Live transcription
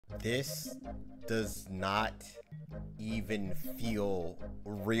This does not even feel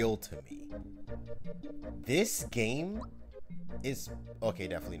real to me. This game is okay,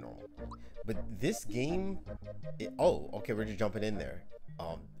 definitely normal. But this game, oh, okay, we're just jumping in there.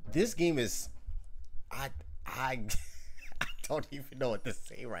 This game is, I I don't even know what to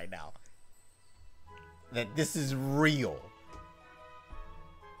say right now. That this is real.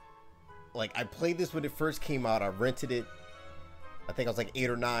 Like, I played this when it first came out. I rented it. I think I was like 8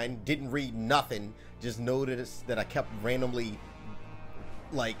 or 9. Didn't read nothing. Just noticed that I kept randomly,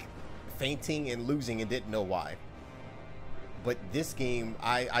 like, fainting and losing and didn't know why. But this game,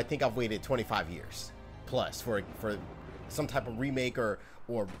 I think I've waited 25 years plus for some type of remake or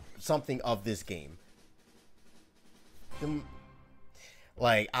something of this game.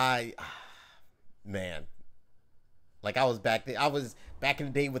 Like, man, like I was back in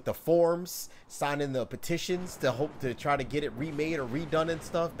the day with the forums, signing the petitions to hope to try to get it remade or redone and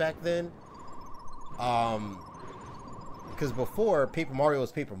stuff back then. Because before Paper Mario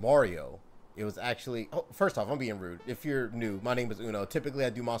was Paper Mario, it was actually, oh, first off, I'm being rude. If you're new, my name is Uno. Typically I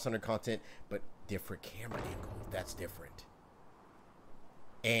do Monster Hunter content, but different camera angle. That's different.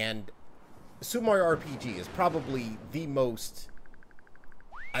 And Super Mario RPG is probably the most,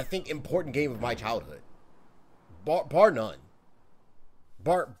 I think, important game of my childhood. Bar none.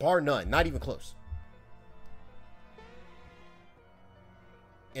 Bar none. Not even close.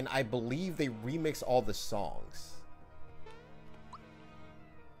 And I believe they remix all the songs.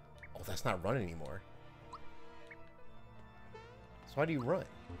 Oh, that's not run anymore. So why do you run?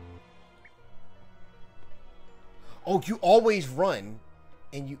 Oh, you always run,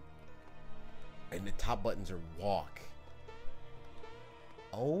 and the top buttons are walk.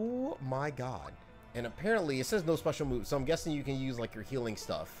 Oh my god. And apparently it says no special moves, so I'm guessing you can use like your healing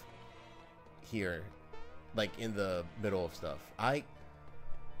stuff here, like in the middle of stuff.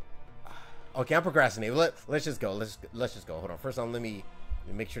 Okay, I'm procrastinating. Let's just go. Let's just go. Hold on. First on, let me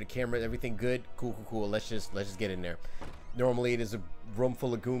make sure the camera, everything good. Cool. Let's just get in there. Normally it is a room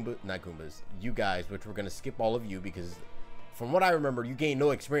full of not Goombas, you guys, which we're gonna skip all of you because from what I remember, you gain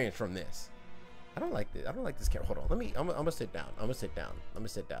no experience from this. I don't like this. I don't like this camera. Hold on. I'm gonna sit down. I'm gonna sit down.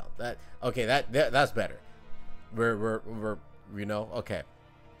 That's better. We're you know, okay.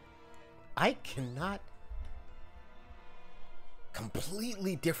 I cannot.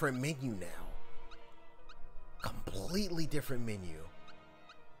 Completely different menu now. Completely different menu.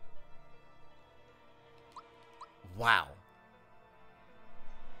 Wow.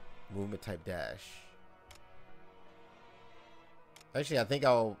 Movement type dash. Actually, I think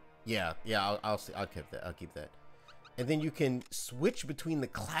I'll keep that. And then you can switch between the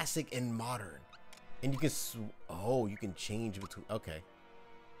classic and modern. And you can you can change between. Okay.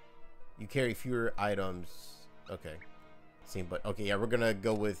 You carry fewer items. Okay. Same, but okay, yeah, we're gonna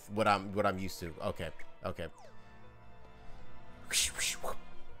go with what I'm used to. Okay.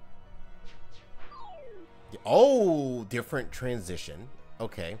 Oh, different transition.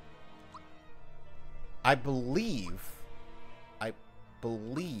 Okay. I believe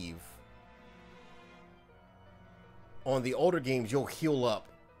on the older games you'll heal up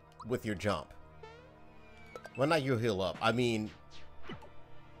with your jump. Well, not you'll heal up. I mean,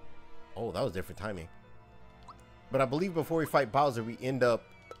 oh, that was different timing. But I believe before we fight Bowser, we end up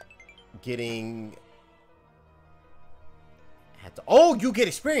getting. Oh, you get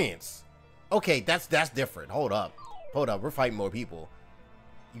experience. Okay, that's different. Hold up. We're fighting more people.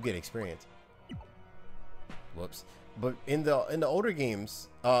 You get experience. Whoops. But in the older games,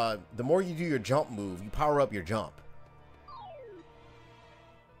 the more you do your jump move, you power up your jump.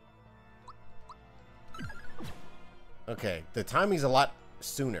 Okay, the timing's a lot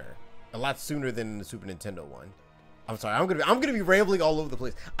sooner than the Super Nintendo one. I'm sorry, I'm gonna be rambling all over the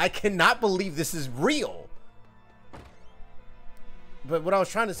place. I cannot believe this is real. But what I was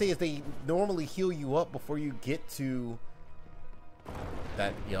trying to say is they normally heal you up before you get to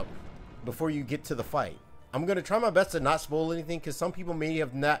that. Yep, before you get to the fight. I'm gonna try my best to not spoil anything because some people may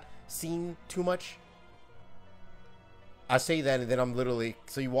have not seen too much. I say that and then I'm literally,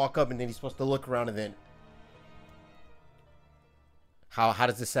 so you walk up and then you're supposed to look around and then how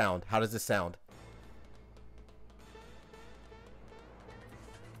does this sound? How does this sound?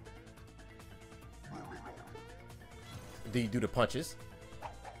 Do you do the punches?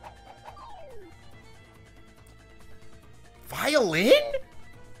 Violin?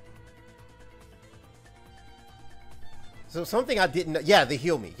 So something I didn't know. Yeah, they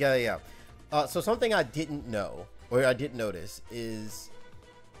heal me. Yeah. So something I didn't know, or I didn't notice, is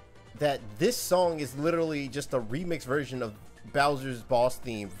that this song is literally just a remix version of Bowser's boss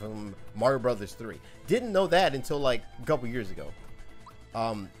theme from Mario Brothers 3. Didn't know that until like a couple years ago.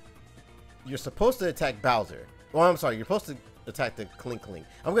 You're supposed to attack Bowser. Well, I'm sorry. You're supposed to attack the Clink Clink.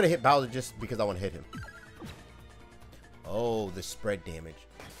 I'm gonna hit Bowser just because I want to hit him. Oh, the spread damage.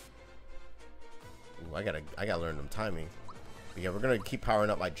 Ooh, I gotta learn them timing. But yeah, we're gonna keep powering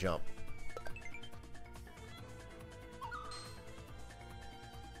up my jump.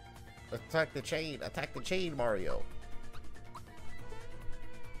 Attack the chain, Mario.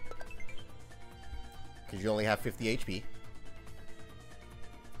 Because you only have 50 HP.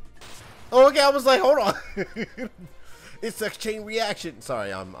 Oh, okay, I was like, hold on. It's a chain reaction.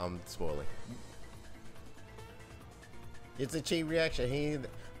 Sorry, I'm spoiling. It's a chain reaction. Hey,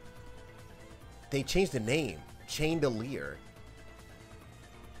 they changed the name. Chandelier.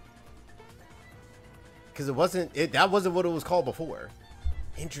 Because that wasn't what it was called before.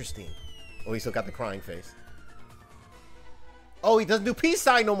 Interesting. Oh, he still got the crying face. Oh, he doesn't do peace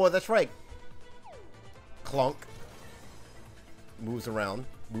sign no more. That's right. Clunk. Moves around.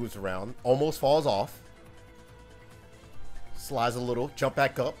 Almost falls off. Slides a little. Jump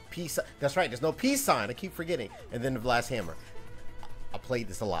back up. Peace. That's right. There's no peace sign. I keep forgetting. And then the last hammer. I played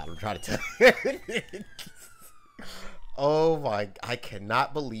this a lot. I'm trying to tell you. Oh my. I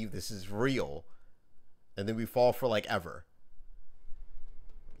cannot believe this is real. And then we fall for like ever.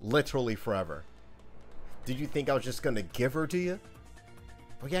 Literally forever. Did you think I was just gonna give her to you?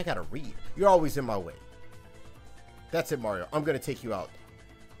 Oh yeah, I gotta read. You're always in my way. That's it, Mario. I'm gonna take you out.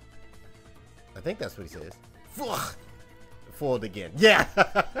 I think that's what he says. Foiled again. Yeah.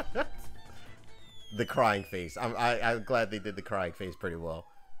 The crying face. I'm glad they did the crying face pretty well.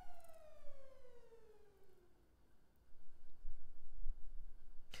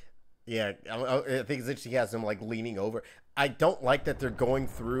 Yeah, I think it's interesting. He has him like leaning over. I don't like that they're going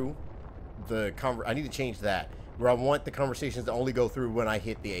through the I need to change that, where I want the conversations to only go through when I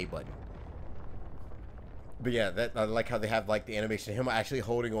hit the A button. But yeah, I like how they have like the animation of him actually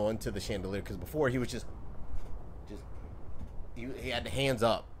holding on to the chandelier, because before he was just he had the hands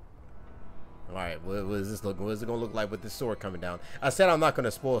up. All right, what is this looking? What is it gonna look like with this sword coming down? I said I'm not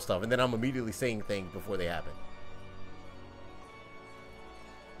gonna spoil stuff, and then I'm immediately saying things before they happen.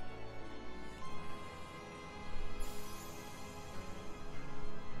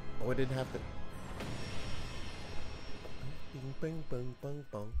 Oh, it didn't have to. Bing, bing, bing, bing,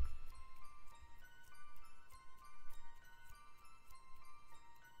 bing.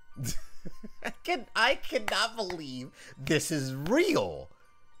 I cannot believe this is real.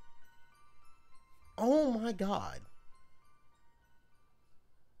 Oh my god.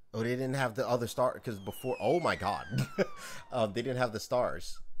 Oh, they didn't have the other star because before. Oh my god. They didn't have the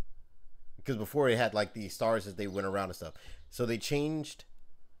stars because before it had like the stars as they went around and stuff. So they changed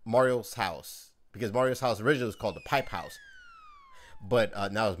Mario's house, because Mario's house originally was called the Pipe House, but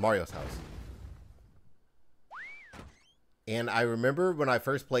now it's Mario's house. And I remember when I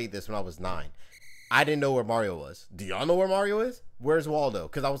first played this when I was 9, I didn't know where Mario was. Do y'all know where Mario is? Where's Waldo?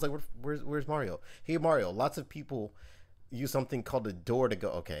 Because I was like, where's Mario? Hey Mario, lots of people use something called the door to go.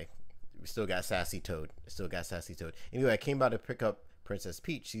 Okay, we still got Sassy Toad. Anyway, I came by to pick up Princess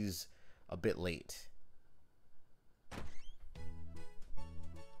Peach. She's a bit late.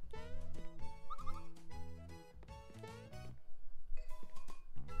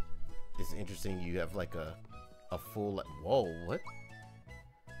 It's interesting. You have like a full. Whoa, what?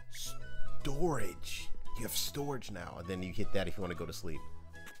 Storage. You have storage now, and then you hit that if you want to go to sleep.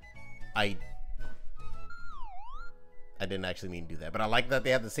 I didn't actually mean to do that, but I like that they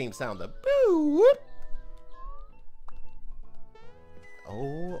have the same sound. The boo whoop.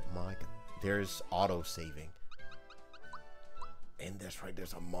 Oh my god. There's auto saving. And that's right,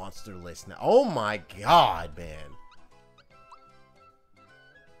 there's a monster list now. Oh my god, man.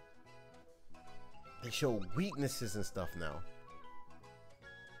 They show weaknesses and stuff now.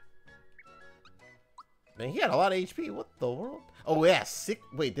 Man, he had a lot of HP. What the world? Oh yeah,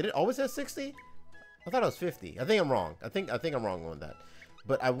 wait, did it always have 60? I thought it was 50. I think I'm wrong. I think I'm wrong on that.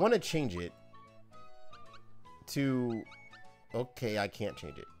 But I want to change it to. Okay, I can't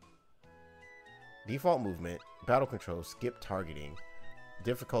change it. Default movement, battle control, skip targeting,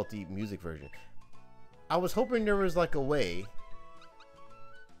 difficulty, music version. I was hoping there was like a way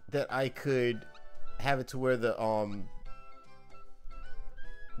that I could have it to where the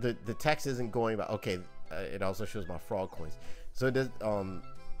text isn't going by. Okay, it also shows my frog coins. So it does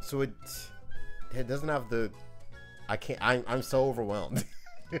so it doesn't have the. I'm so overwhelmed.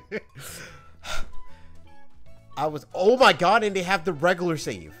 Oh my god, and they have the regular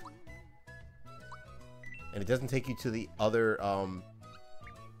save. And it doesn't take you to the other oh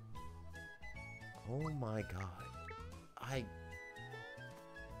my god.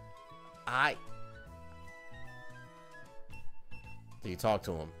 Do you talk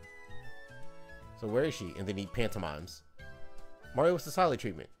to him? So where is she? And then he pantomimes. Mario, what's the silent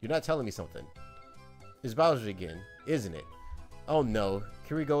treatment? You're not telling me something. It's Bowser again, isn't it? Oh no,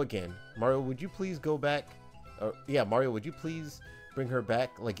 here we go again. Mario, would you please go back? Or, yeah, Mario, would you please bring her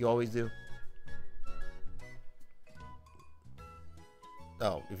back like you always do?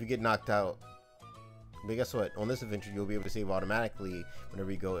 Oh, if you get knocked out. But guess what? On this adventure, you'll be able to save automatically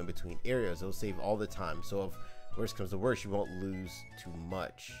whenever you go in between areas. It'll save all the time. So if worst comes to worst, you won't lose too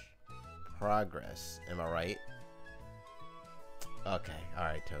much progress. Am I right? Okay. All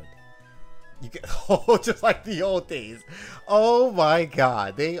right, Toad. You get just like the old days. Oh my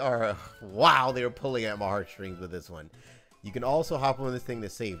God, they are wow. They are pulling at my heartstrings with this one. You can also hop on this thing to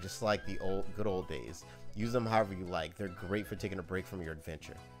save, just like the good old days. Use them however you like. They're great for taking a break from your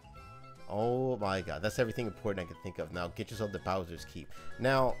adventure. Oh my God, that's everything important I can think of. Now get yourself to Bowser's Keep.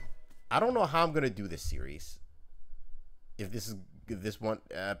 Now, I don't know how I'm gonna do this series. If this one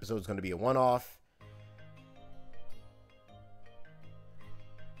episode is gonna be a one-off.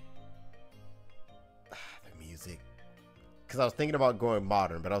 The music, because I was thinking about going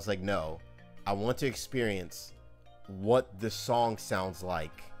modern, but I was like, no, I want to experience what the song sounds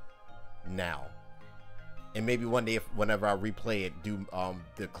like now, and maybe one day, whenever I replay it, do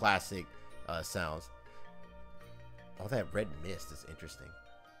the classic sounds. Oh, that red mist is interesting.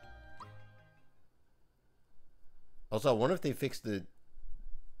 Also, I wonder if they fixed the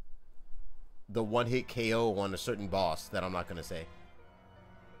one-hit KO on a certain boss that I'm not gonna say.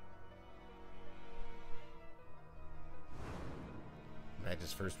 Not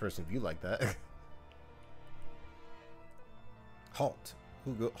just first-person view like that. Halt.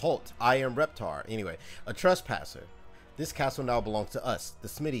 Halt. I am Reptar. Anyway, a trespasser. This castle now belongs to us, the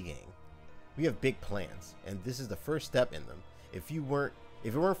Smitty gang. We have big plans, and this is the first step in them. If it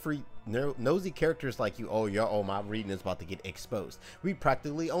weren't for nosy characters like you, oh, my reading is about to get exposed. We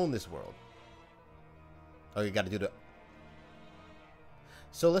practically own this world. Oh, you got to do the.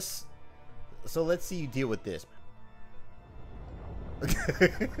 So let's see you deal with this.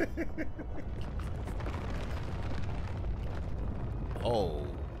 Oh,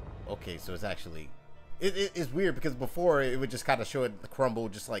 okay. So it's actually, it's weird because before it would just kind of show it crumble,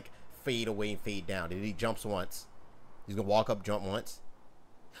 just like fade away and fade down. And he jumps once. He's gonna walk up, jump once.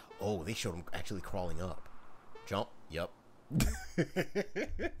 Oh, they showed him actually crawling up. Jump. Yep.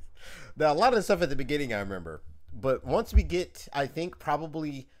 Now a lot of the stuff at the beginning I remember, but once we get, I think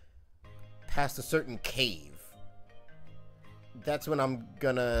probably past a certain cave, that's when I'm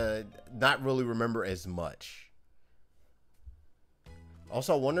gonna not really remember as much.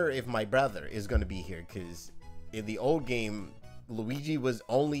 Also, I wonder if my brother is going to be here, because in the old game, Luigi was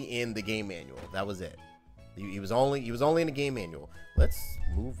only in the game manual. That was it. He was only in the game manual. Let's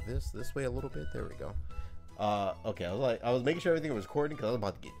move this way a little bit. There we go. Okay, I was making sure everything was recording because I was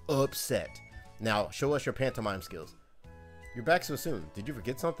about to get upset. Now, show us your pantomime skills. You're back so soon. Did you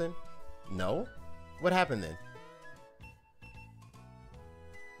forget something? No? What happened then?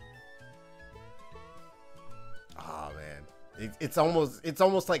 Oh man. It's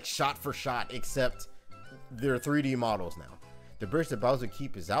almost like shot for shot, except they're 3D models now. The bridge to Bowser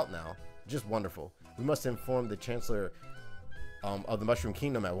Keep is out now. Just wonderful. We must inform the Chancellor of the Mushroom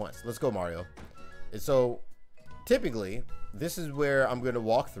Kingdom at once. Let's go, Mario. And so, typically, this is where I'm going to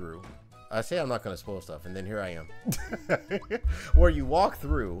walk through. I say I'm not going to spoil stuff, and then here I am. Where you walk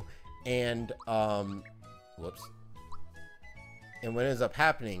through, and, whoops. And what ends up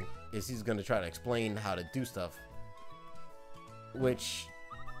happening is he's going to try to explain how to do stuff, which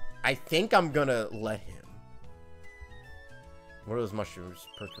I think I'm going to let him. What are those mushrooms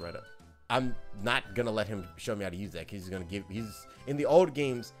perked right up? I'm not going to let him show me how to use that, because he's in the old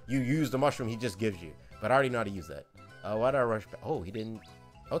games, you use the mushroom he just gives you. But I already know how to use that. Why did I rush back? Oh, he didn't.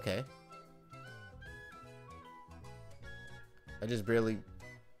 Okay. I just barely.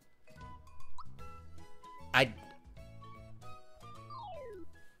 I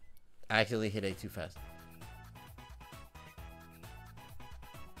actually hit A too fast.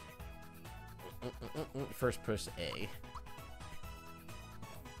 First push A.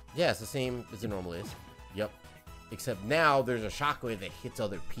 Yeah, it's the same as it normally is. Yep. Except now there's a shockwave that hits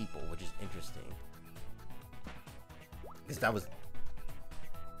other people, which is interesting. Because that was...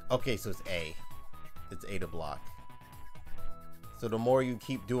 Okay, so it's A. It's A to block. So the more you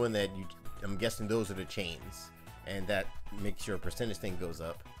keep doing that, I'm guessing those are the chains. And that makes your percentage thing goes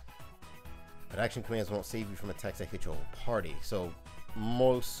up. But action commands won't save you from attacks that hit your whole party. So,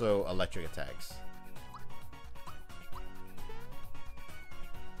 most so electric attacks.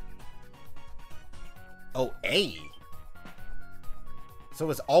 Oh, A.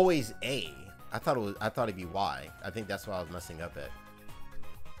 So it's always A. I thought it'd be Y. I think that's what I was messing up at.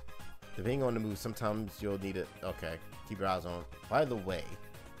 Depending on the move, sometimes you'll need it. Okay, keep your eyes on. By the way,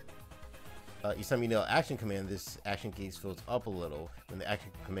 each time you nail action command, this action gauge fills up a little. When the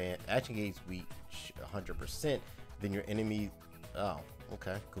action gauge reach 100%, then your enemy. Oh,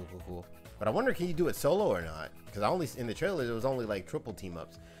 okay, cool. But I wonder, can you do it solo or not? Because I only in the trailer it was only like triple team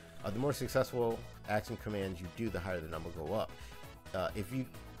ups. The more successful action commands you do, the higher the number go up. If you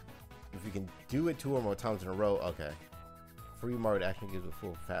can do it 2 or more times in a row, okay. Free Mario action gives a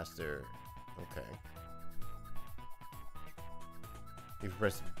full faster. Okay. If you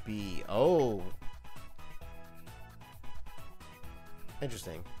press B, oh,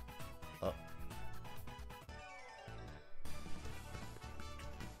 interesting. Oh.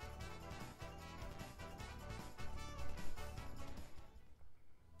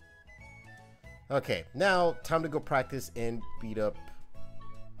 Okay, now time to go practice and beat up.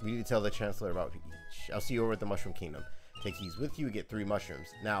 We need to tell the Chancellor about each. I'll see you over at the Mushroom Kingdom. Take these with you, get 3 mushrooms.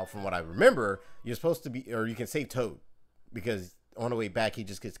 Now, from what I remember, you're supposed to be, or you can save Toad, because on the way back he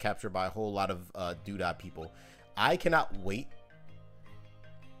just gets captured by a whole lot of doodah people. I cannot wait.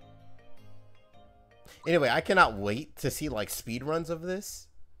 Anyway, I cannot wait to see like speed runs of this,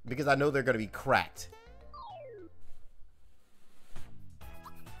 because I know they're gonna be cracked.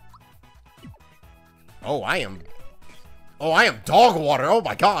 Oh, I am dog water. Oh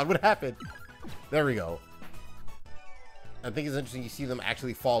my god, what happened? There we go. I think it's interesting you see them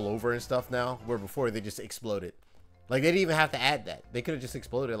actually fall over and stuff now, where before they just exploded. Like, they didn't even have to add that. They could have just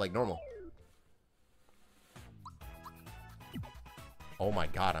exploded like normal. Oh my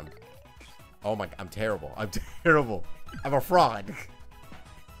god, I'm terrible. I'm terrible. I'm a fraud.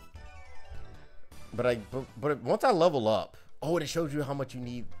 But once I level up, oh, and it shows you how much you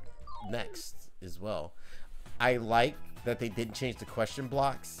need next as well. I like that they didn't change the question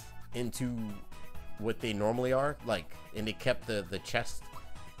blocks into what they normally are, like, and they kept the chest.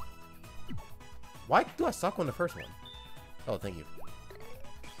 Why do I suck on the first one? Oh, thank you.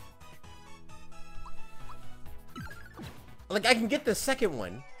 Like, I can get the second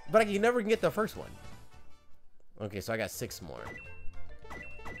one, but I can never get the first one. Okay, so I got 6 more.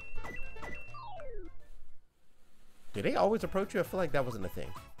 Do they always approach you? I feel like that wasn't a thing.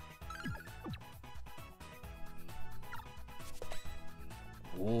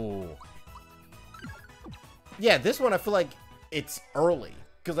 Ooh. Yeah, this one I feel like it's early,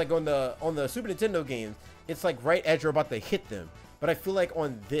 because like on the Super Nintendo games, it's like right as you're about to hit them. But I feel like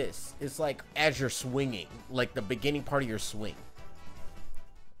on this, it's like as you're swinging, like the beginning part of your swing.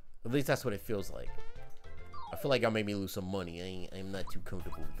 At least that's what it feels like. I feel like y'all made me lose some money. I'm not too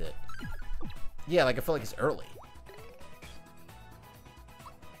comfortable with that. Yeah, like I feel like it's early.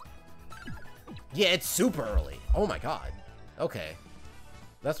 Yeah, it's super early. Oh my god. Okay.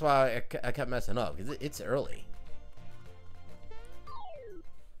 That's why I kept messing up, because it's early.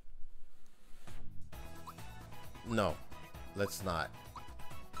 No, let's not.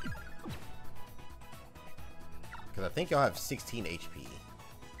 Because I think y'all have 16 HP.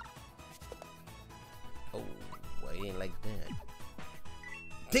 Oh, well, it ain't like that.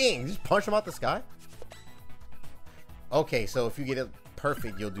 Dang, just punch him out the sky? Okay, so if you get it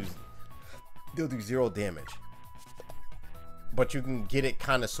perfect, you'll do 0 damage. But you can get it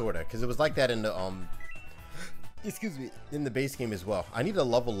kind of, sort of, because it was like that in the excuse me, in the base game as well. I need to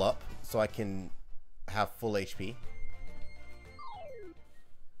level up so I can have full HP.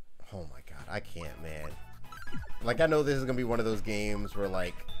 Oh my god, I can't, man. Like, I know this is gonna be one of those games where,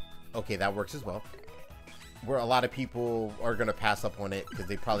 like, okay, that works as well, where a lot of people are gonna pass up on it because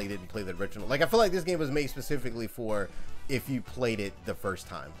they probably didn't play the original. Like, I feel like this game was made specifically for if you played it the first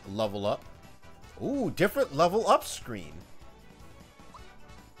time. Level up. Ooh, different level up screen.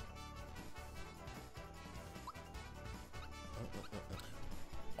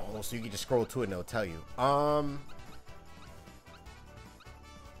 Oh, so you can just scroll to it and it'll tell you.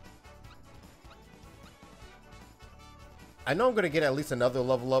 I know I'm gonna get at least another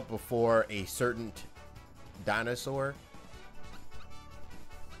level up before a certain dinosaur.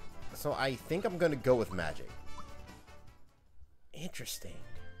 So I think I'm gonna go with magic. Interesting.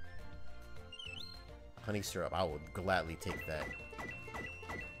 Honey syrup, I would gladly take that.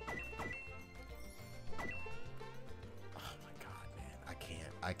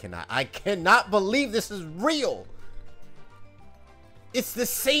 I cannot believe this is real. It's the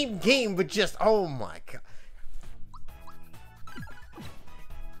same game, but just, oh my god.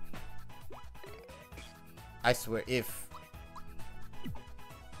 I swear, if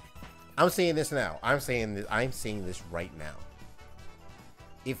I'm saying this now, I'm saying this right now.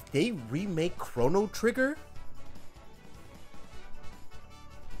 If they remake Chrono Trigger,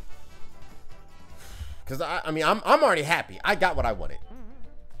 because I mean, I'm already happy. I got what I wanted.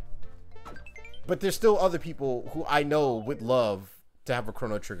 But there's still other people who I know would love to have a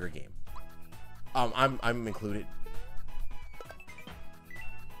Chrono Trigger game. I'm included.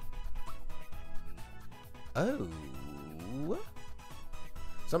 Oh.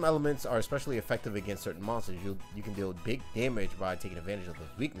 Some elements are especially effective against certain monsters. You can deal big damage by taking advantage of those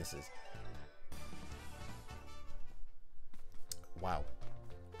weaknesses. Wow.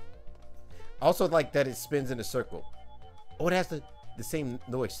 I also like that it spins in a circle. Oh, it has the same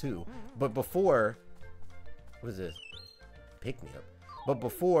noise too. But before, what is this? Pick me up. But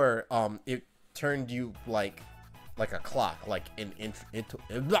before, it turned you like a clock, like in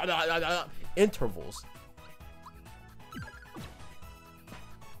intervals.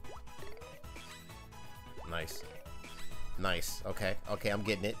 Nice. Nice. Okay. Okay, I'm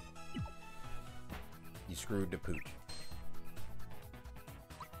getting it. You screwed the pooch.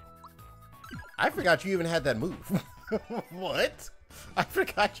 I forgot you even had that move. What? I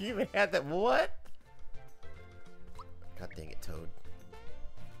forgot you even had that. What? God dang it, Toad.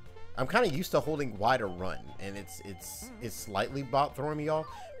 I'm kind of used to holding Y to run, and it's slightly throwing me off.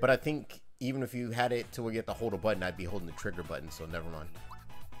 But I think even if you had it to where you have to hold a button, I'd be holding the trigger button. So never mind.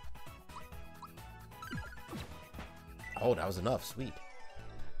 Oh, that was enough. Sweet.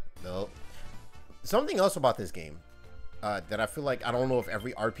 No. Something else about this game that I feel like I don't know if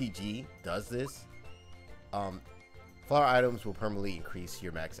every RPG does this. Flower items will permanently increase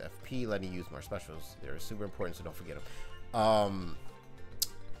your max FP, letting you use more specials. They're super important, so don't forget them.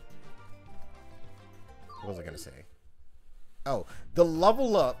 What was I gonna say? Oh, the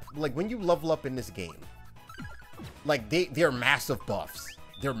level up, like when you level up in this game, like they're massive buffs.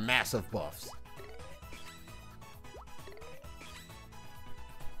 They're massive buffs.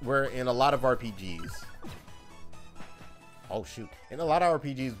 Where in a lot of RPGs, oh shoot, in a lot of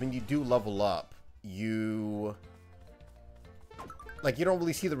RPGs, when you do level up, you don't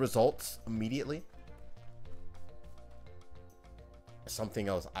really see the results immediately. Something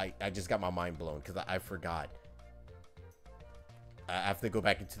else, I just got my mind blown because I forgot. I have to go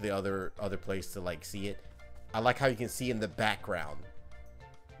back into the other place to like see it. I like how you can see in the background.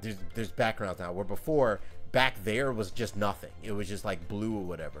 There's backgrounds now, where before back there was just nothing. It was just like blue or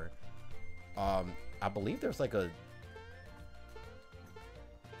whatever. I believe there's like a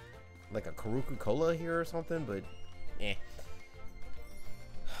Karuku Cola here or something, but eh.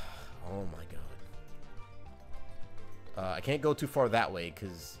 Oh my god. I can't go too far that way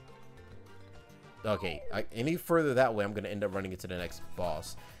because okay, any further that way I'm gonna end up running into the next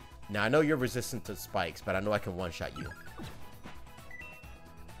boss. Now I know you're resistant to spikes, but I know I can one-shot you.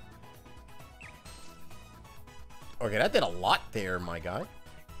 Okay, that did a lot there, my guy.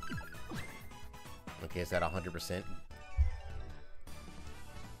 Okay, is that 100%?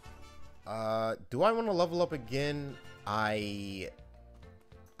 Do I want to level up again? I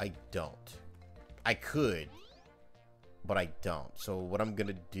don't. I could, but I don't. So what I'm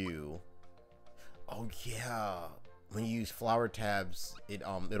gonna do... Oh yeah, when you use flower tabs,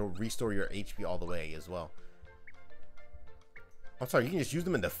 it'll restore your HP all the way as well. I'm sorry, you can just use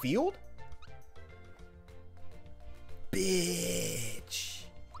them in the field? Bitch.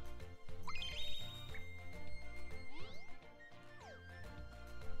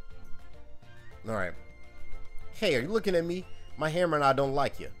 Alright. Hey, are you looking at me? My hammer and I don't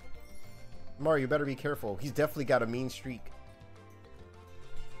like you. Mario, you better be careful. He's definitely got a mean streak.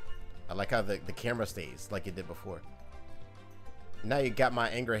 I like how the camera stays like it did before. Now you got my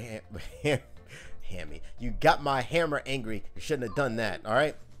anger hammy. You got my hammer angry. You shouldn't have done that,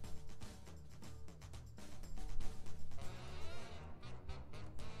 alright?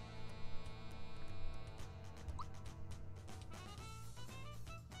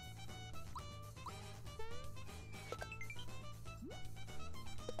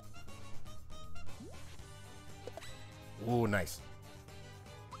 Ooh, nice.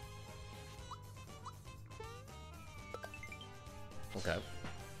 Okay.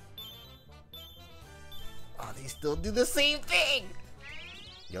 Oh, they still do the same thing.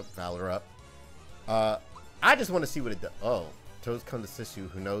 Yep, Valor up. I just want to see what it does. Oh, Toads come to assist you.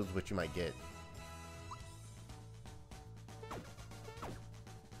 Who knows what you might get?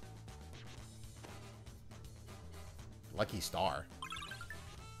 Lucky star.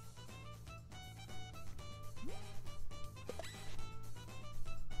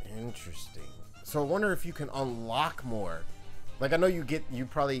 Interesting. So I wonder if you can unlock more. Like I know you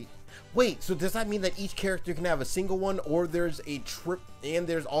probably... Wait, so does that mean that each character can have a single one, or there's a and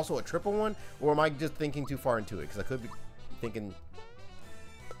there's also a triple one? Or am I just thinking too far into it? Because I could be thinking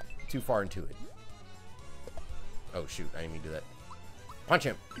too far into it. Oh shoot, I didn't mean to do that. Punch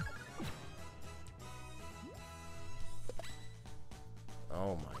him!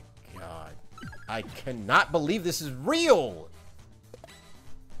 Oh my god. I cannot believe this is real.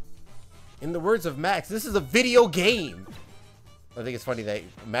 In the words of Max, this is a video game. I think it's funny that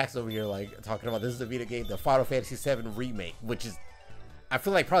Max over here like talking about this is a video game, the Final Fantasy VII Remake, which is, I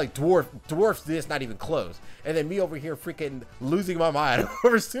feel like probably dwarfs this, not even close. And then me over here freaking losing my mind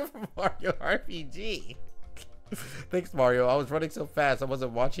over Super Mario RPG. Thanks, Mario. I was running so fast, I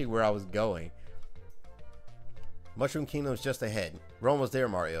wasn't watching where I was going. Mushroom Kingdom is just ahead. We're almost there,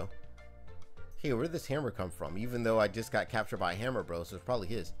 Mario. Hey, where did this hammer come from? Even though I just got captured by a hammer, bro, so it's probably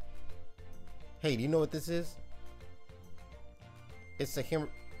his. Hey, do you know what this is? It's the hammer.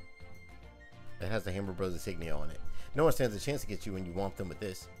 It has the Hammer Bros insignia on it. No one stands a chance to get you when you want them with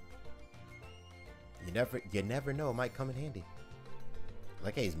this. You never know, it might come in handy.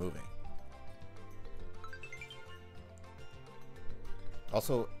 Like, hey, he's moving.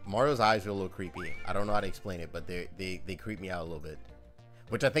 Also, Mario's eyes are a little creepy. I don't know how to explain it, but they creep me out a little bit.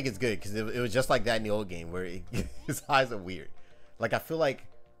 Which I think is good, because it was just like that in the old game, where his eyes are weird. Like, I feel like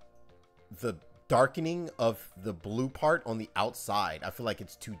the darkening of the blue part on the outside, I feel like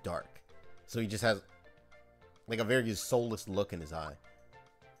it's too dark. So he just has, like, a very soulless look in his eye.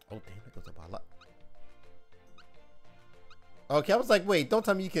 Oh, damn, it goes up a lot. Okay, I was like, wait, don't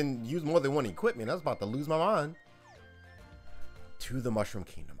tell me you can use more than one equipment. I was about to lose my mind. To the Mushroom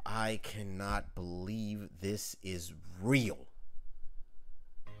Kingdom. I cannot believe this is real.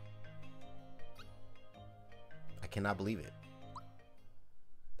 I cannot believe it.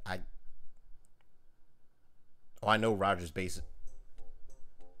 Oh, I know Roger's base.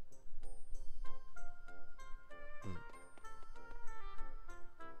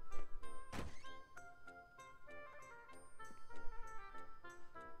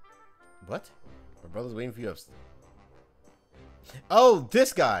 What? My brother's waiting for you upstairs. Oh,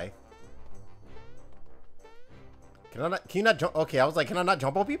 this guy. Can you not jump? Okay, I was like, can I not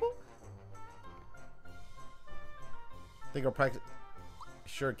jump on people? I think I'll practice.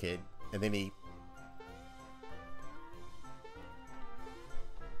 Sure, kid. And then he.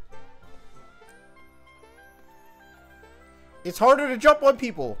 It's harder to jump on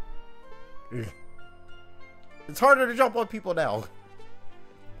people. It's harder to jump on people now.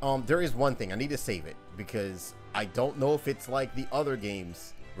 There is one thing. I need to save it because I don't know if it's like the other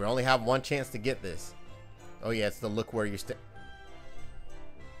games. We only have one chance to get this. Oh yeah, it's the look where you're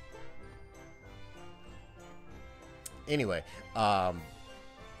Anyway,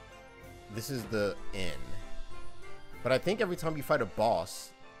 this is the end. But I think every time you fight a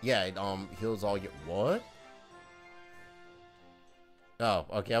boss, yeah, it heals all your what? Oh,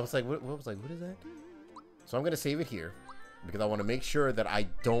 okay. I was like, what is that? So I'm gonna save it here because I want to make sure that I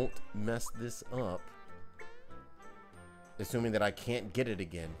don't mess this up. Assuming that I can't get it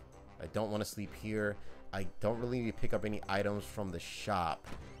again. I don't want to sleep here. I don't really need to pick up any items from the shop,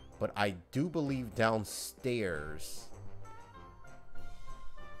 but I do believe downstairs.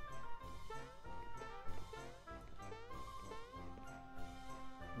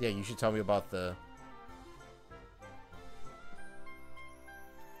 Yeah, you should tell me about the.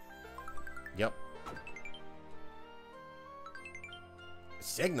 Yep.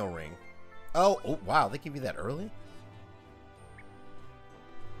 Signal ring. Oh, wow, they give you that early?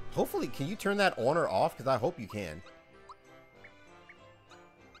 Hopefully, can you turn that on or off? Because I hope you can.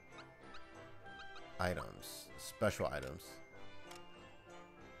 Items. Special items.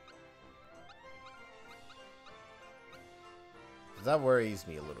 That worries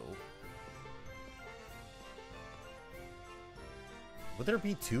me a little. Would there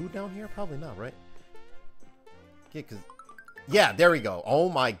be two down here? Probably not, right? Yeah, because... Yeah, there we go. Oh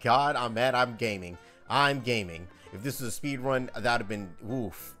my god, I'm mad. I'm gaming. I'm gaming. If this was a speed run, that would have been...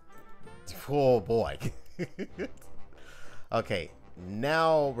 Oof. Oh boy. Okay,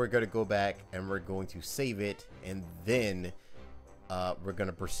 now we're going to go back and we're going to save it. And then we're going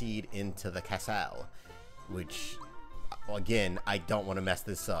to proceed into the castle. Which, again, I don't want to mess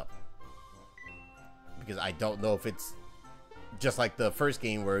this up. Because I don't know if it's... Just like the first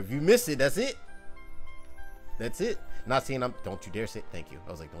game where if you miss it, that's it. That's it. Not saying I'm... Don't you dare say it. Thank you.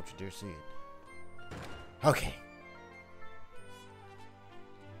 I was like, don't you dare say it. Okay.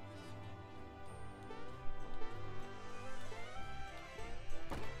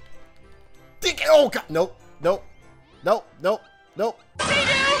 Oh, God. Nope. Nope. Nope. Nope. Nope.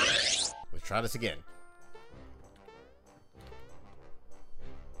 Let's try this again.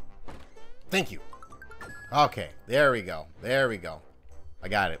 Thank you. Okay, there we go. There we go. I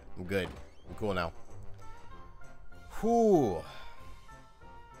got it. I'm good. I'm cool now. Whew.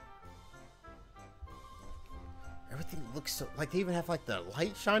 Everything looks so... Like, they even have, like, the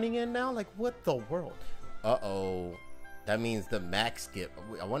light shining in now? Like, what the world? Uh-oh. That means the max skip.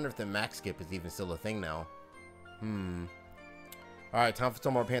 I wonder if the max skip is even still a thing now. Alright, time for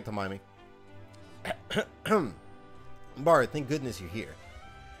some more pantomiming. Bar, thank goodness you're here.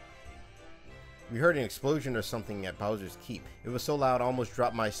 We heard an explosion or something at Bowser's Keep. It was so loud I almost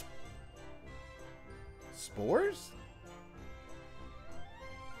dropped my spores?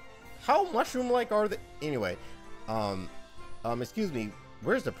 How mushroom-like are they? Anyway, excuse me,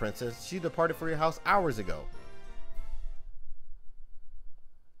 where's the princess? She departed for your house hours ago.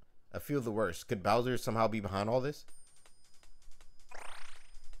 I feel the worst. Could Bowser somehow be behind all this?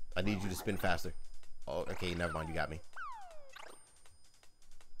 I need you to spin faster. Oh, okay, never mind. You got me.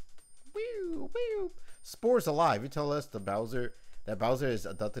 Woo, woo. Spore's alive. You tell us that Bowser has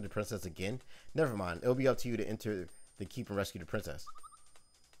abducted the princess again? Never mind. It'll be up to you to enter the keep and rescue the princess.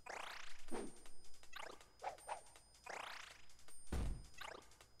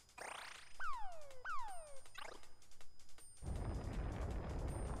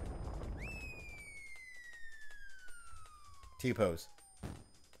 T-pose.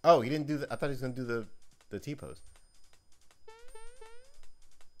 Oh, he didn't do the... I thought he was going to do the T-pose.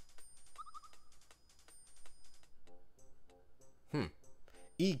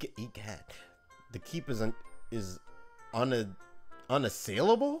 Egad. The keep is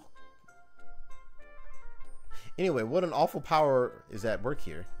unassailable? Anyway, what an awful power is at work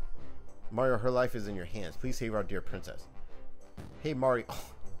here. Mario, her life is in your hands. Please save our dear princess. Hey, Mario...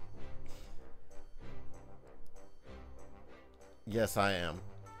 Yes, I am.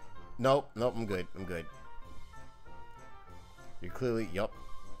 Nope, I'm good. I'm good. You're clearly, yup,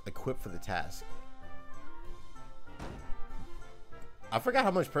 equipped for the task. I forgot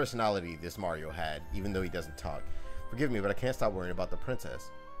how much personality this Mario had, even though he doesn't talk. Forgive me, but I can't stop worrying about the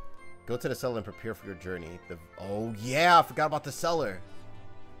princess. Go to the cellar and prepare for your journey. Oh, yeah, I forgot about the cellar.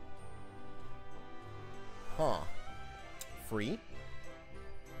 Huh. Free?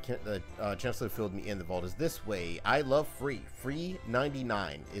 The Chancellor filled me in. The vault is this way. I love free. Free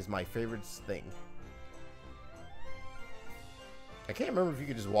 99 is my favorite thing. I can't remember if you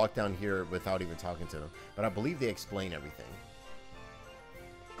could just walk down here without even talking to them, but I believe they explain everything.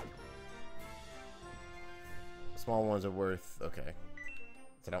 Small ones are worth... Okay.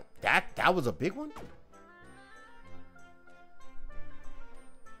 So that was a big one?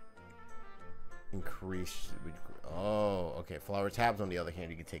 Increase... Oh, okay. Flower tabs, on the other hand,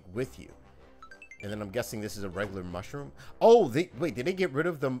 you can take with you. And then I'm guessing this is a regular mushroom. Oh, wait, did they get rid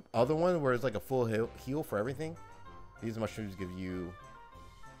of the other one where it's like a full heal for everything? These mushrooms give you...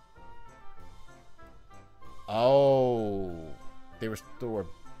 Oh, they restore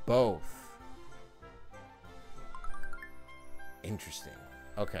both. Interesting.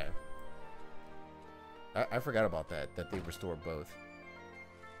 Okay. I forgot about that they restore both.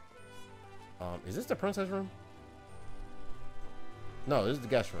 Is this the princess room? No, this is the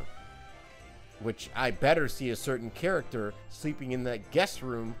guest room. Which I better see a certain character sleeping in that guest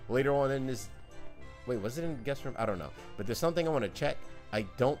room later on in this... Wait, was it in the guest room? I don't know. But there's something I want to check. I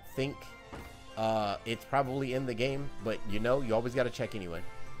don't think it's probably in the game. But, you know, you always got to check anyway.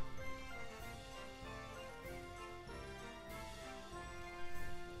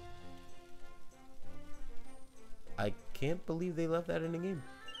 I can't believe they left that in the game.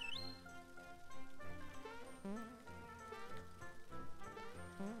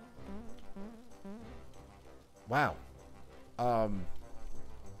 Wow.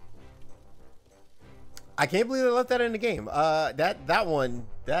 I can't believe they left that in the game. That one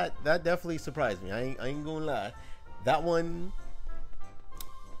definitely surprised me. I ain't gonna lie. That one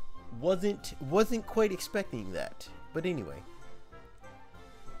wasn't quite expecting that. But anyway.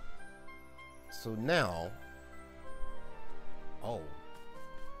 So now, oh,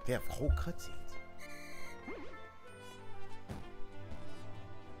 they have whole cutscenes.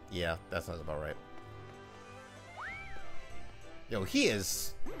 Yeah, that sounds about right. Yo, he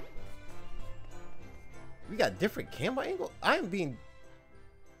is... We got different camera angle. I am being...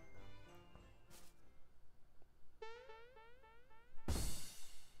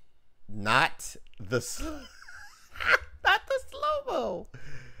 Not the... Not the slow-mo.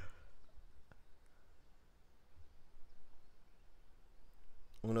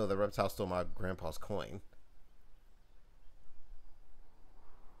 Oh no, the reptile stole my grandpa's coin.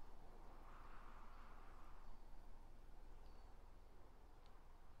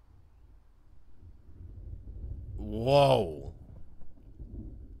 Whoa.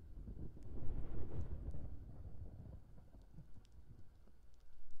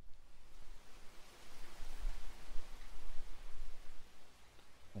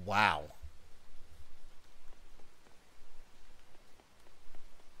 Wow.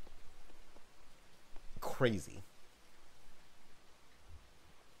 Crazy.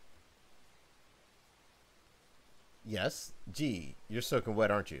 Yes. Gee, you're soaking wet,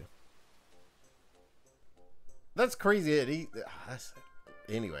 aren't you? That's crazy.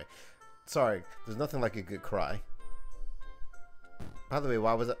 Anyway, sorry. There's nothing like a good cry. By the way,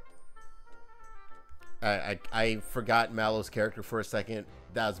 why was I forgot Mallow's character for a second.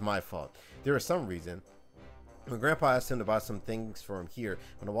 That was my fault. There was some reason. When Grandpa asked him to buy some things for him here,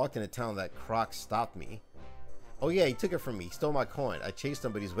 when I walked into town, that croc stopped me. Oh yeah, he took it from me. He stole my coin. I chased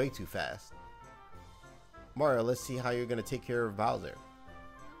him, but he's way too fast. Mario, let's see how you're going to take care of Bowser.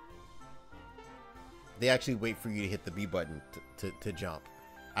 They actually wait for you to hit the B button to jump.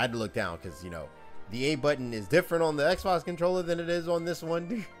 I had to look down because, you know, the A button is different on the Xbox controller than it is on this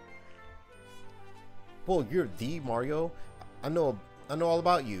one. Whoa, you're the Mario? I know all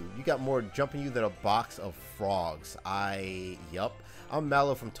about you. You got more jumping you than a box of frogs. Yup. I'm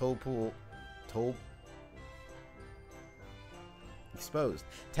Mallow from Exposed.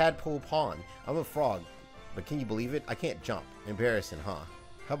 Tadpole Pond. I'm a frog, but can you believe it? I can't jump. Embarrassing, huh?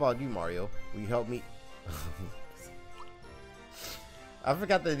 How about you, Mario? Will you help me? I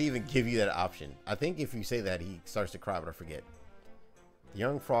forgot that they even give you that option. I think if you say that, he starts to cry, but I forget. The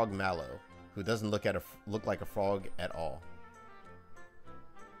young frog Mallow, who doesn't look like a frog at all.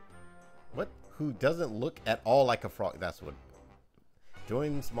 What? Who doesn't look at all like a frog? That's what.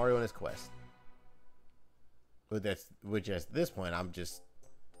 Joins Mario in his quest. Which at this point, I'm just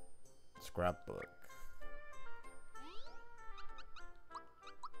scrapbook.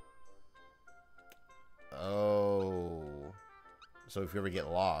 Oh. So if you ever get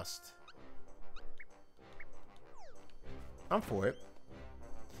lost. I'm for it.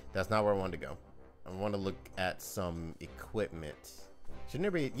 That's not where I wanted to go. I want to look at some equipment. Shouldn't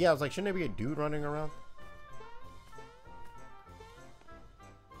there be... Yeah, I was like, shouldn't there be a dude running around?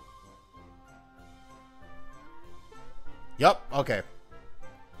 Yup, okay.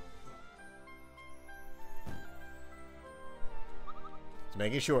 Just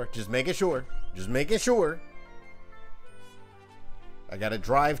making sure. Just making sure. Just making sure. I gotta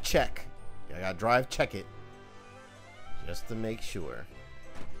drive check. I gotta drive check it. Just to make sure.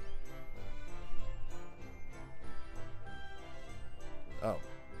 Oh.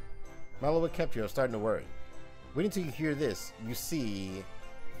 Mallow, what kept you? I was starting to worry. Wait until you hear this. You see...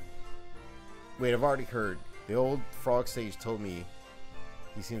 Wait, I've already heard. The old frog sage told me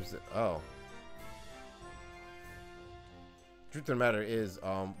he seems to... Oh. Truth of the matter is,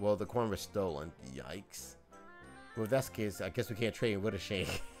 well, the coin was stolen. Yikes. Well, if that's the case, I guess we can't trade. What a shame.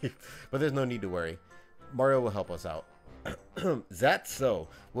 But there's no need to worry. Mario will help us out. That's so.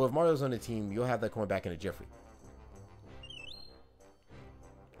 Well, if Mario's on the team, you'll have that coin back in a jiffy.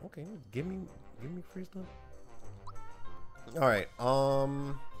 Okay, give me free stuff. All right.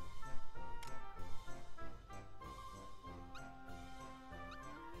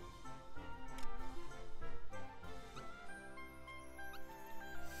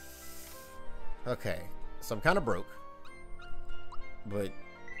 Okay, so I'm kind of broke, but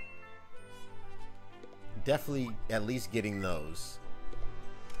definitely at least getting those.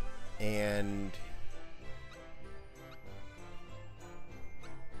 And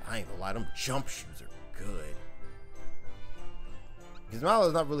I ain't gonna lie, them jump shoes are good. Because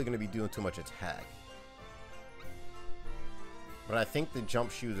Mallow's not really gonna be doing too much attack. But I think the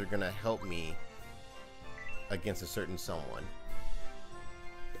jump shoes are gonna help me against a certain someone.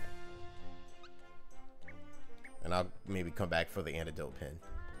 And I'll maybe come back for the antidote pin.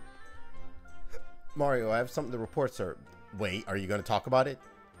 Mario, I have something to report, sir. Wait, are you going to talk about it?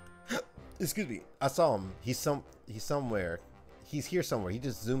 Excuse me. I saw him. He's somewhere. He's here somewhere. He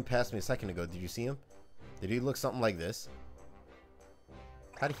just zoomed past me a second ago. Did you see him? Did he look something like this?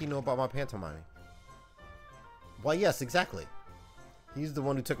 How did he know about my pantomiming? Why, yes, exactly. He's the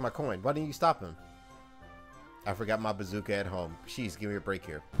one who took my coin. Why didn't you stop him? I forgot my bazooka at home. Jeez, give me a break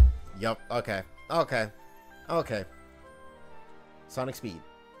here. Yup. Okay. Okay. Okay. Sonic speed.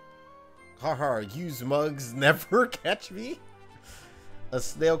 Haha, use mugs never catch me. A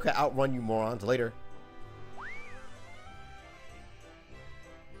snail can outrun you morons later.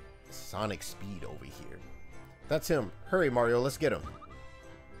 Sonic speed over here. That's him. Hurry, Mario, let's get him.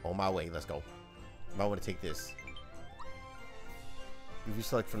 On my way, let's go. Might want to take this. If you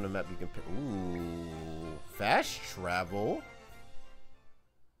select from the map, you can pick. Ooh, fast travel.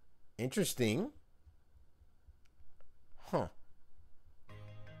 Interesting. Huh.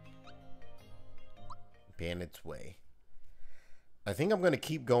 Bandit's Way. I think I'm going to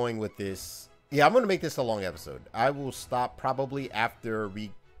keep going with this. Yeah, I'm going to make this a long episode. I will stop probably after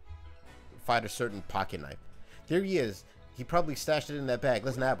we fight a certain pocket knife. There he is. He probably stashed it in that bag.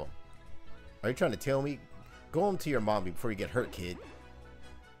 Let's nab him. Are you trying to tell me? Go home to your mommy before you get hurt, kid.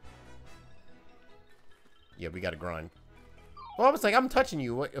 Yeah, we gotta grind. Well, I was like, I'm touching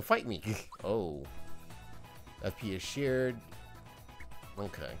you. What, fight me. Oh. FP is shared.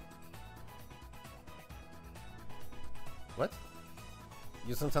 Okay. What?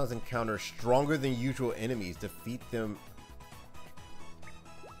 You sometimes encounter stronger than usual enemies. Defeat them.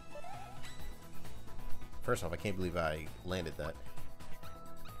 First off, I can't believe I landed that.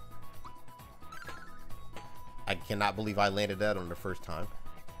 I cannot believe I landed that on the first time.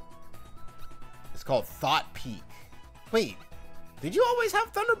 It's called Thought Peak. Wait, did you always have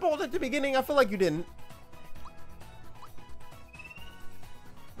Thunderbolt at the beginning? I feel like you didn't.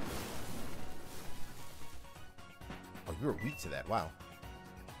 Oh, you were weak to that. Wow.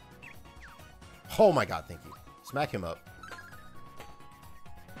 Oh my god, thank you. Smack him up.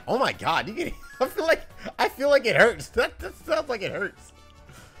 Oh my god, you get I feel like it hurts. That sounds like it hurts.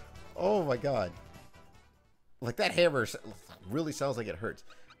 Oh my god. Like that hammer really sounds like it hurts.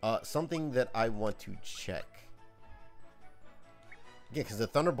 Something that I want to check. Yeah, because the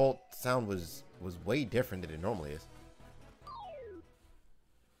Thunderbolt sound was way different than it normally is.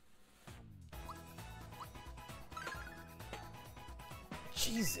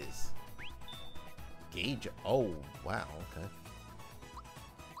 Jesus. Gauge. Oh, wow. Okay.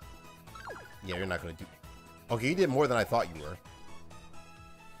 Yeah, you're not going to do... Okay, you did more than I thought you were.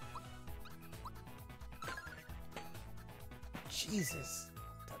 Jesus.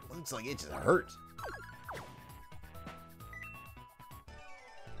 That looks like it just hurts.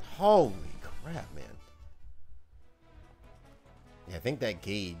 Holy crap, man. Yeah, I think that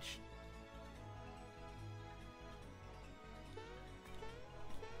gauge...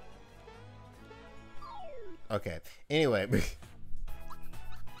 Okay. Anyway.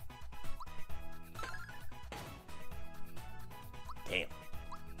 Damn.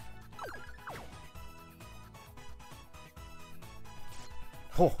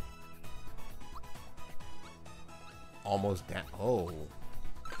 Oh. Almost down. Oh.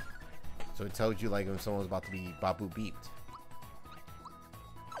 So it tells you like when someone's about to be Babu beeped.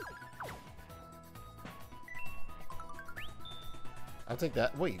 I'll take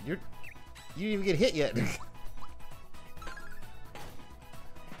that. Wait, you didn't even get hit yet.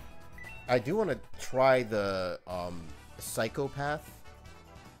 I do want to try the psychopath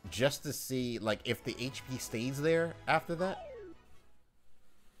just to see like if the HP stays there after that.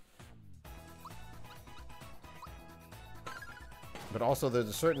 But also there's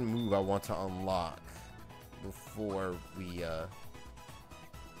a certain move I want to unlock before we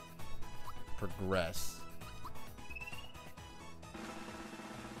progress.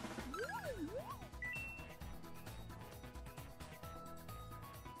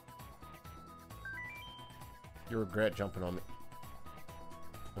 You regret jumping on me.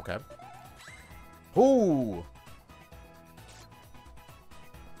 Okay. Ooh!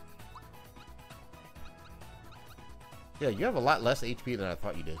 Yeah, you have a lot less HP than I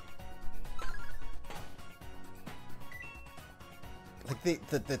thought you did. Like,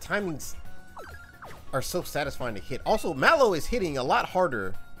 the timings are so satisfying to hit. Also, Mallow is hitting a lot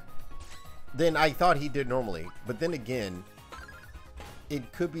harder than I thought he did normally. But then again,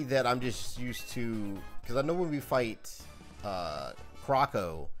 it could be that I'm just used to... Because I know when we fight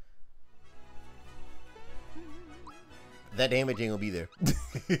Croco, that damage ain't gonna be there.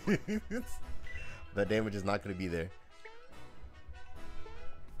 That damage is not gonna be there.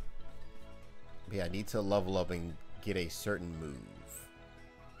 But yeah, I need to level up and get a certain move.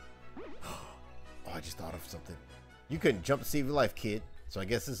 Oh, I just thought of something. You couldn't jump to save your life, kid. So I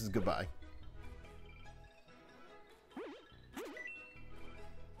guess this is goodbye.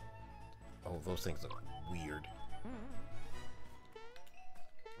 Oh, those things look weird.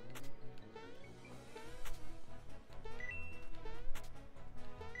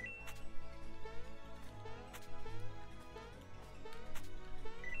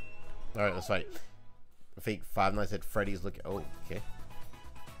 Alright, let's fight. Fake Five Nights at Freddy's looking. Oh, okay.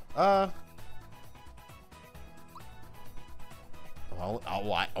 Oh,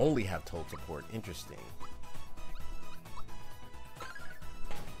 I only have toad support. Interesting.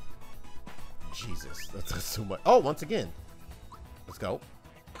 Jesus, that's so much. Oh, once again. Let's go.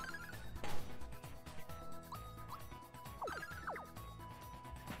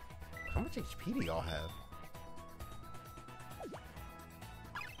 How much HP do y'all have?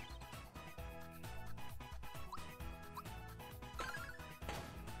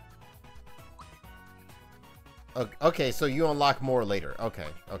 Okay, so you unlock more later. Okay,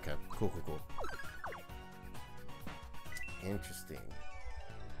 okay. Cool, cool, cool. Interesting.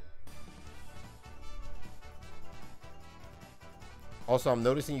 Also, I'm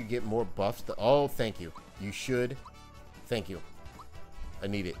noticing you get more buffs. Oh, thank you. You should. Thank you. I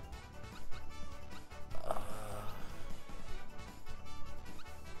need it.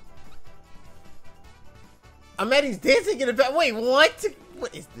 I'm at he's dancing in the back. Wait, what?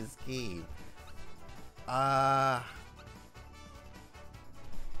 What is this game? I'm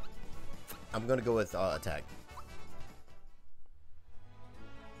gonna go with attack.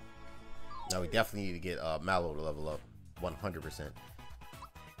 Now we definitely need to get Mallow to level up 100%.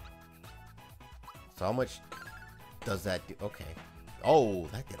 So how much does that do? Okay. Oh,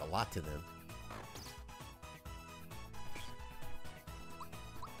 that did a lot to them.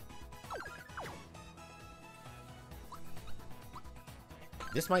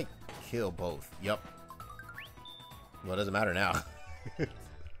 This might kill both. Yep. Well, it doesn't matter now.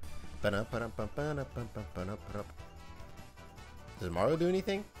 Does Mario do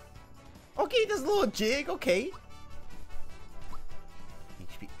anything? Okay, he does a little jig. Okay.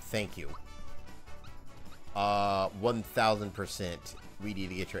 HP. Thank you. 1000%. We need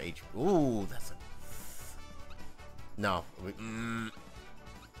to get your HP. Ooh, that's a... No.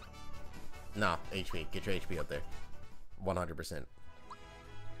 No, HP. Get your HP up there. 100%.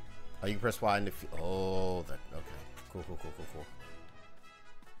 Oh, you can press Y and defeat. Oh, that. Okay. Cool, cool, cool, cool, cool.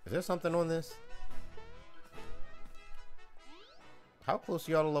 Is there something on this? How close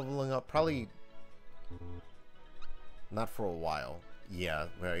are y'all to leveling up? Probably not for a while. Yeah,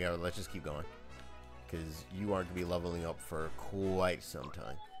 well, yeah, let's just keep going. Because you aren't going to be leveling up for quite some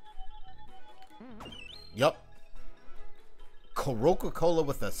time. Yup. Coca-Cola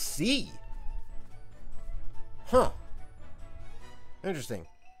with a C. Huh. Interesting.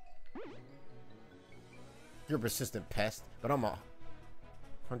 You're a persistent pest, but I'm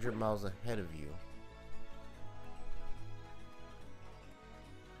 100 miles ahead of you.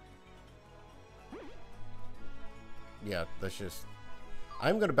 Yeah, let's just...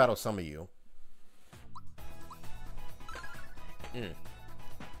 I'm gonna battle some of you.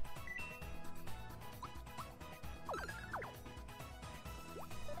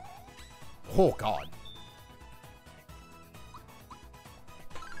 Oh, God.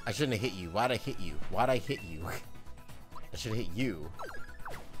 I shouldn't have hit you. Why'd I hit you? Why'd I hit you? I should have hit you.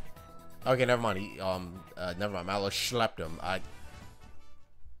 Okay, never mind. Never mind. Mallow schlepped him. I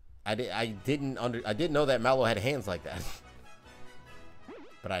didn't know that Mallow had hands like that.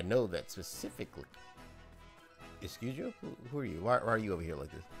 But I know that specifically. Excuse you? Who are you? Why are you over here like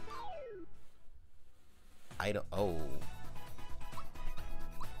this? I don't... Oh.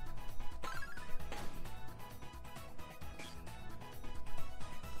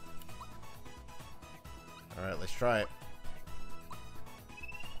 Alright, let's try it.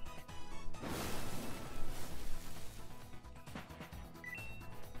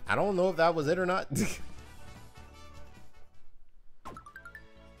 I don't know if that was it or not. Thank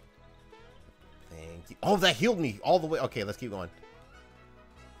you. Oh, that healed me all the way. Okay, let's keep going.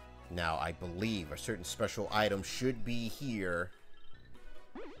 Now, I believe a certain special item should be here.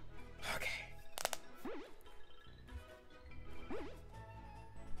 Okay.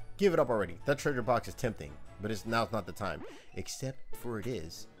 Give it up already. That treasure box is tempting, but now's not the time. Except for it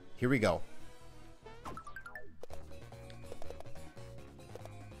is. Here we go.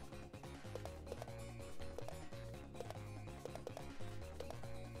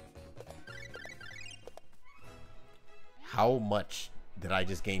 How much did I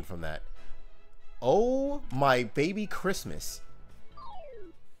just gain from that? Oh my baby Christmas.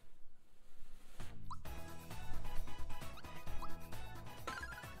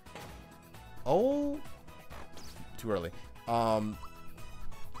 Oh, too early. Alright,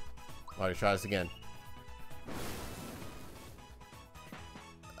 try this again.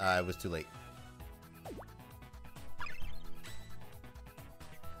 It was too late.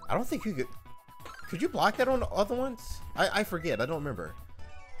 I don't think you could. Could you block that on the other ones? I forget. I don't remember.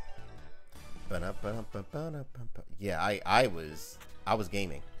 Yeah, I was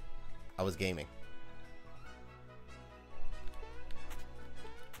gaming. I was gaming.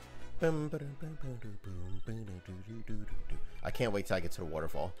 I can't wait till I get to the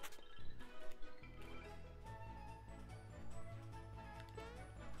waterfall.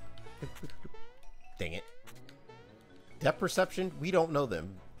 Dang it. Depth perception? We don't know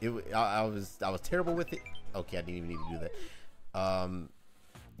them. I was terrible with it. Okay, I didn't even need to do that.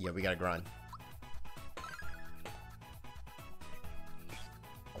 Yeah, we gotta grind.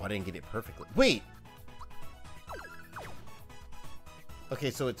 Oh, I didn't get it perfectly. Wait!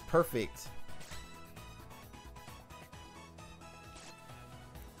 Okay, so it's perfect.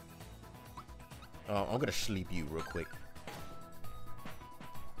 I'm gonna sleep you real quick.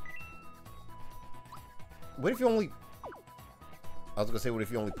 What if you only... I was gonna say, what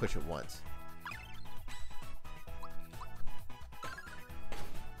if you only push it once?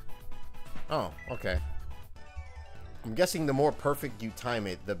 Oh, okay. I'm guessing the more perfect you time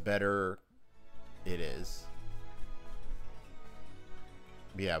it, the better it is.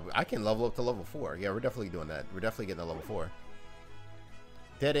 Yeah, I can level up to level 4. Yeah, we're definitely doing that. We're definitely getting to level 4.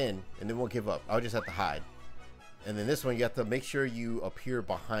 Dead end, and then we'll give up. I'll just have to hide. And then this one, you have to make sure you appear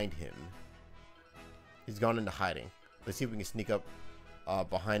behind him. He's gone into hiding. Let's see if we can sneak up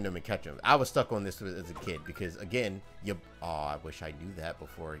behind him and catch him. I was stuck on this as a kid because, again, oh, I wish I knew that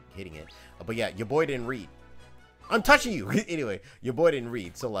before hitting it. But yeah, your boy didn't read. I'm touching you! Anyway, your boy didn't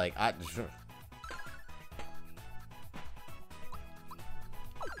read, so like, I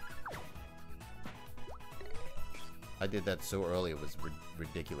did that so early, it was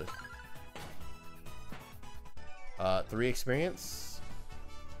ridiculous. 3 experience.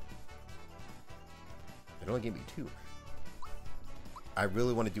 It only gave me 2. I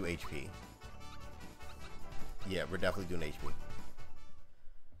really want to do HP. Yeah, we're definitely doing HP.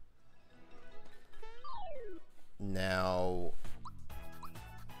 Now,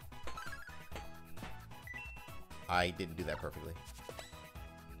 I didn't do that perfectly.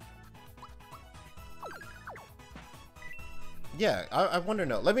 Yeah, I wonder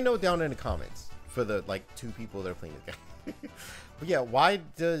now. Let me know down in the comments for the like 2 people that are playing this game. But yeah, why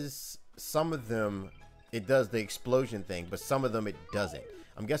does some of them it does the explosion thing, but some of them it doesn't?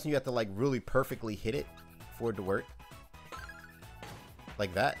 I'm guessing you have to like really perfectly hit it for it to work.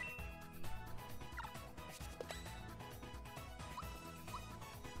 Like that.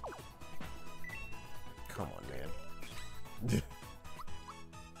 Come on, man.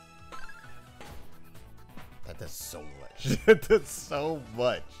 That does so much. That does so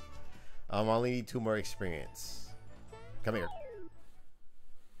much. I only need 2 more experience. Come here.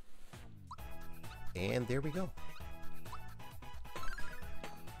 And there we go.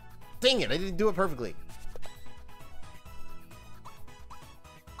 Dang it, I didn't do it perfectly.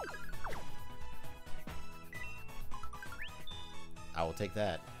 I will take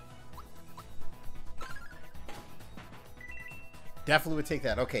that. Definitely would take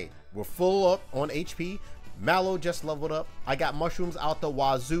that. Okay, we're full up on HP. Mallow just leveled up. I got mushrooms out the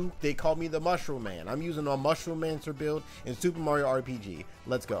wazoo. They call me the Mushroom Man. I'm using a Mushroom Mancer build in Super Mario RPG.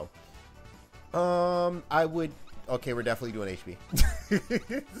 Let's go. I would... Okay, we're definitely doing HP.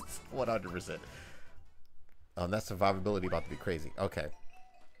 100%. That survivability about to be crazy. Okay.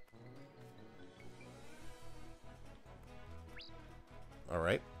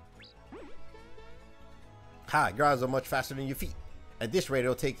 Alright. Ha, your eyes are much faster than your feet. At this rate,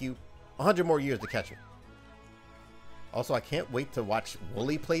 it'll take you 100 more years to catch it. Also, I can't wait to watch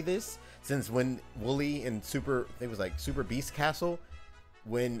Wooly play this, since when Wooly in Super Beast Castle,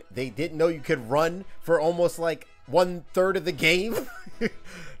 when they didn't know you could run for almost like 1/3 of the game,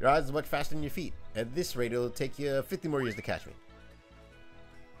 your eyes are much faster than your feet. At this rate, it'll take you 50 more years to catch me.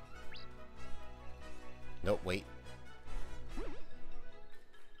 Nope, wait.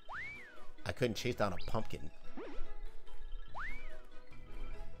 I couldn't chase down a pumpkin.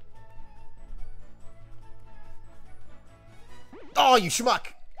 Oh, you schmuck!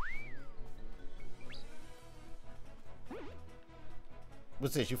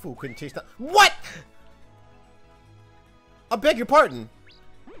 What's this? You fool couldn't chase down. What? I beg your pardon.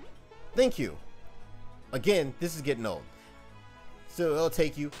 Thank you. Again, this is getting old. So it'll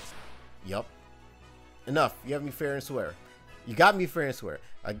take you. Yup. Enough. You have me fair and square. You got me fair and square.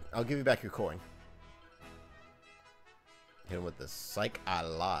 I'll give you back your coin. Hit him with the psych. I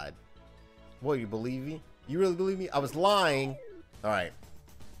lied. Boy, you believe me? You really believe me? I was lying. Alright.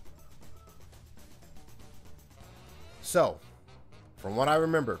 So, from what I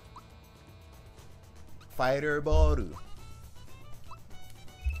remember, Fighter Boru.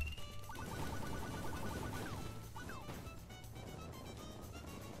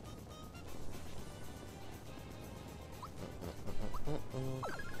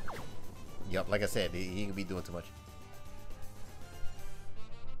 Yep, like I said, he can be doing too much.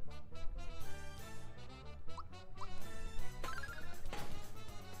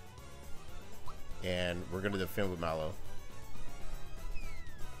 And we're gonna defend with Mallow.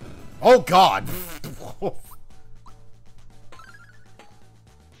 Oh God!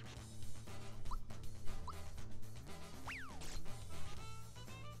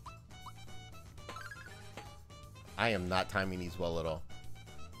 I am not timing these well at all.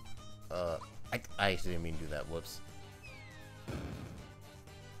 I actually didn't mean to do that. Whoops.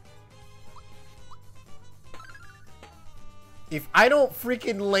 If I don't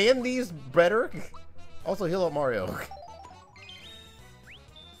freaking land these better... Also, heal up Mario.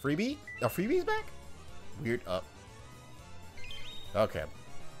 Freebie? Are freebies back? Weird up. Okay.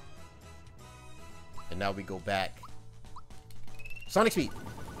 And now we go back. Sonic Speed.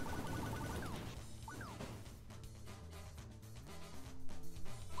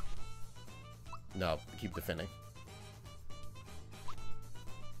 No, keep defending.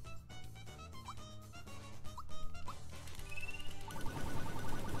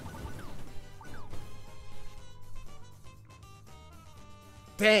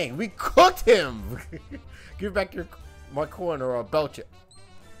 Dang, we cooked him. Give back my coin or I'll belt you.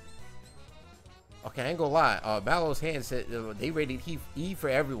 Okay, I ain't gonna lie. Mallow's hand said they rated E for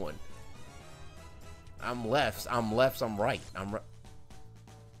everyone. I'm left. I'm right.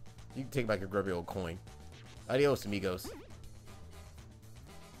 You can take back your grubby old coin. Adios, amigos.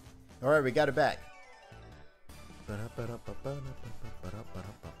 Alright, we got it back.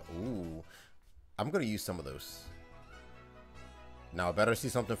 Ooh. I'm gonna use some of those. Now I better see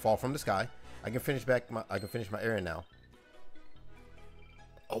something fall from the sky. I can finish my errand now.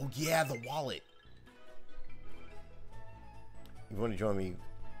 Oh yeah, the wallet. You want to join me?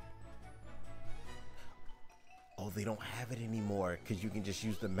 Oh, they don't have it anymore because you can just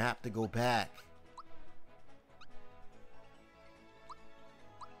use the map to go back.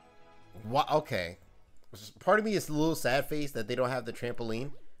 What? Okay. Part of me is a little sad face that they don't have the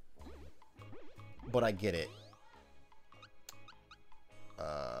trampoline, but I get it.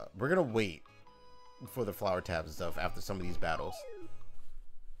 We're gonna wait for the flower tabs and stuff after some of these battles.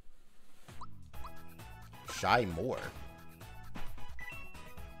 Shy more.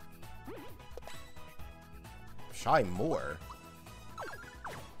 Shy more.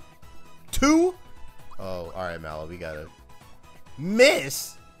 2? Oh, all right, Mallow, we gotta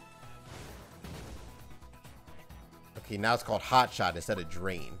miss. Okay, now it's called Hot Shot instead of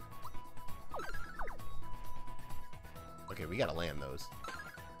Drain. Okay, we gotta land those.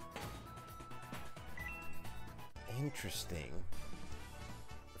 Interesting.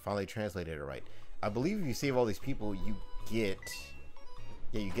 Finally translated it right. I believe if you save all these people, you get...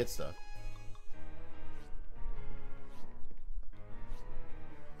 Yeah, you get stuff.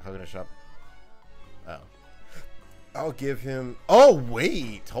 How can I shop? Oh. I'll give him... Oh,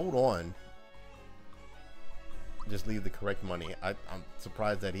 wait! Hold on. Just leave the correct money. I'm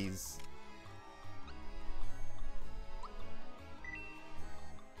surprised that he's...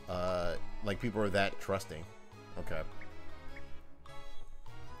 like people are that trusting. Okay.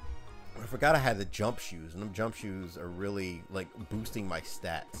 I forgot I had the jump shoes, and them jump shoes are really like boosting my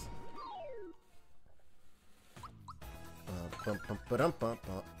stats.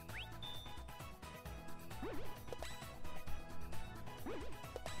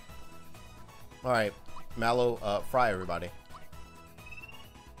 All right, Mallow, fry everybody.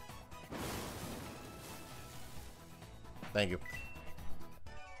 Thank you.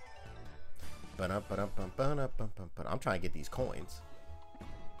 I'm trying to get these coins.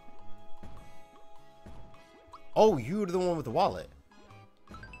 Oh, you're the one with the wallet.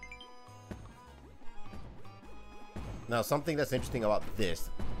 Now, something that's interesting about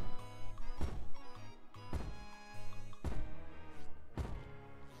this.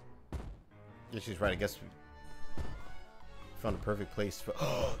 Yeah, she's right. I guess we found a perfect place for...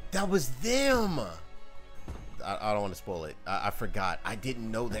 Oh, that was them! I don't want to spoil it. I forgot. I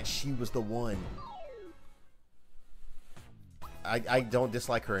didn't know that she was the one. I don't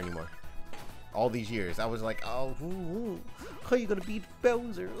dislike her anymore. All these years, I was like, oh, ooh, how are you gonna beat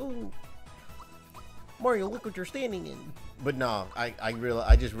Bowser? Ooh, Mario, look what you're standing in. But no, I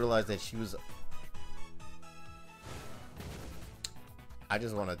just realized that she was. I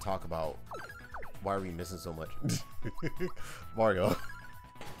just want to talk about why are we missing so much, Mario.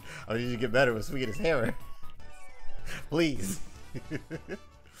 I need you to get better with swinging his hammer, please.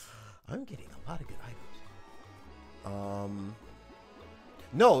 I'm getting a lot of good items.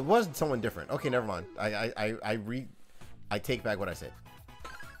 No, it wasn't someone different. Okay, never mind. I take back what I said.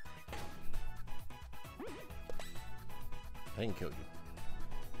 I didn't kill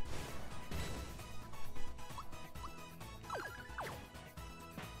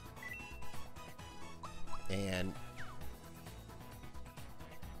you. And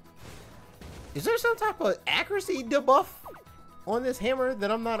is there some type of accuracy debuff on this hammer that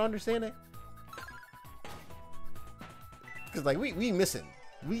I'm not understanding? Because like we missing.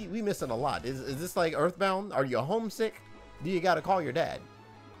 We missing a lot. Is this like Earthbound? Are you homesick? Do you gotta call your dad?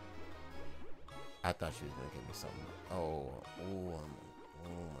 I thought she was gonna give me something. Oh my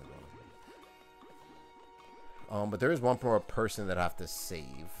god. But there is one more person that I have to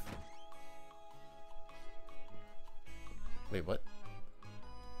save. Wait, what?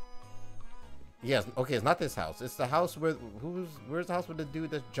 Yes, okay, it's not this house. It's the house where where's the house with the dude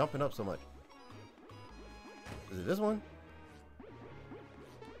that's jumping up so much? Is it this one?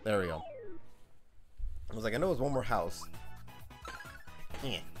 There we go. I was like, I know it's one more house.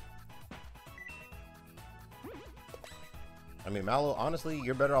 Yeah. I mean, Mallow, honestly,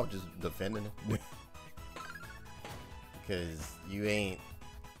 you're better off just defending it. Because you ain't...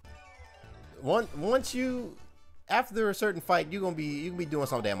 Once you... After a certain fight, you can be doing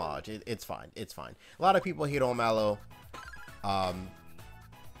some damage. It's fine. It's fine. A lot of people hate on Mallow.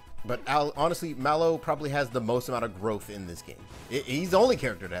 But honestly, Mallow probably has the most amount of growth in this game. He's the only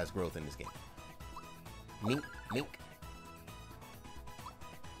character that has growth in this game. Mink, mink.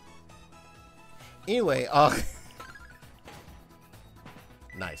 Anyway,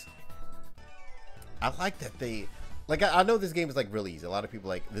 nice. I like that they, like, I know this game is like really easy. A lot of people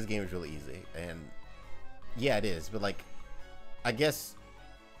like this game is really easy, and yeah, it is. But like, I guess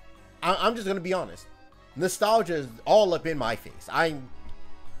I'm just gonna be honest. Nostalgia is all up in my face.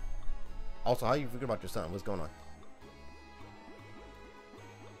 Also, how you forget about your son? What's going on?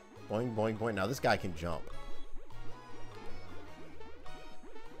 Boing, boing, boing. Now this guy can jump.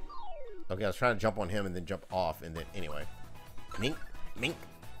 Okay, I was trying to jump on him and then jump off, and then anyway. Mink, mink.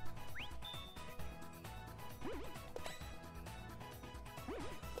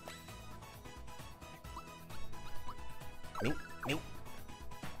 Mink, mink.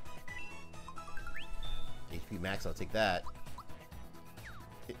 HP max, I'll take that.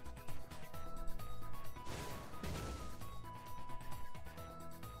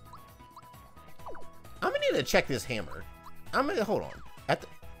 I'm gonna need to check this hammer. I'm gonna hold on.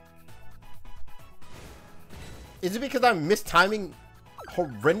 Is it because I'm mistiming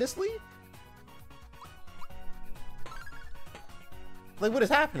horrendously? Like, what is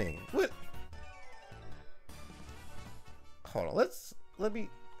happening? What? Hold on. Let me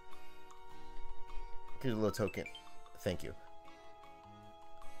get a little token. Thank you.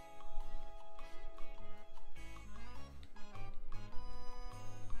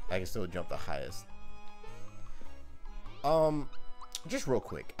 I can still jump the highest. Just real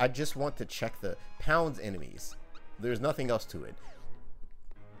quick, I just want to check the pounds enemies. There's nothing else to it.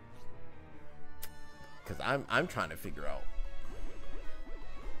 Cause I'm trying to figure out.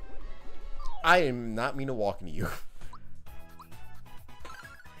 I am not mean to walk into you.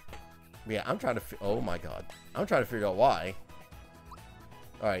 Yeah, I'm trying to. Oh my god, I'm trying to figure out why.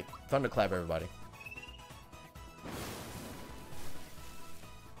 All right, thunderclap, everybody.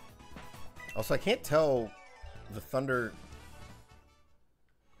 Also, I can't tell the thunder,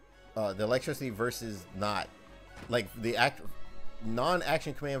 the electricity versus not, like the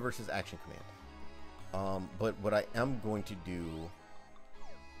non-action command versus action command. But what I am going to do,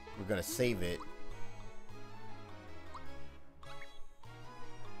 we're gonna save it,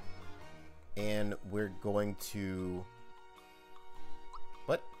 and we're going to.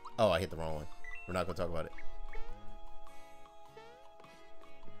 What? Oh, I hit the wrong one. We're not gonna talk about it.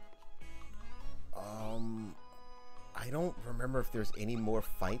 I don't remember if there's any more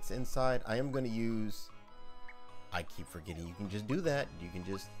fights inside. I am going to use... I keep forgetting you can just do that. You can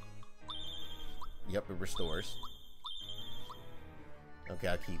just... Yep, it restores. Okay,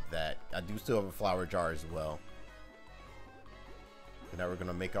 I'll keep that. I do still have a flower jar as well. And now we're going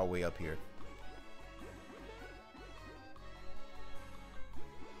to make our way up here.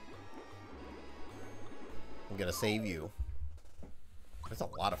 I'm going to save you. There's a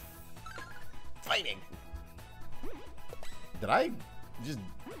lot of fighting. Did I just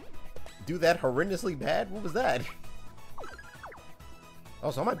do that horrendously bad? What was that? Oh,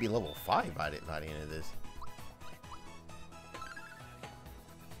 so I might be level 5 by the end of this.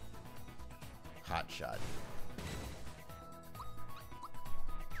 Hot shot.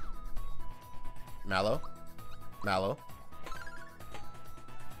 Mallow. Mallow.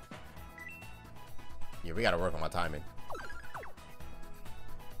 Yeah, we gotta work on my timing.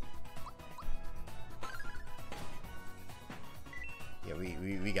 Yeah,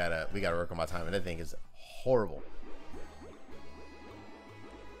 we gotta work on my timing. That thing is horrible.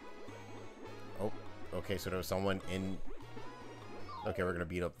 Oh, okay, so there was someone in. Okay, we're gonna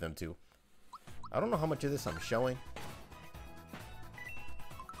beat up them too. I don't know how much of this I'm showing.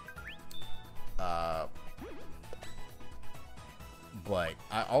 But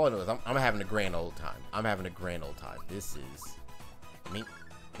all I know is I'm having a grand old time. I'm having a grand old time. This is mink,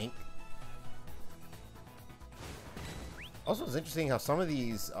 mink. Also, it's interesting how some of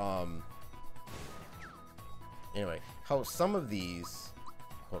these, anyway, how some of these,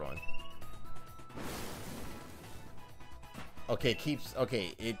 hold on. Okay, it keeps,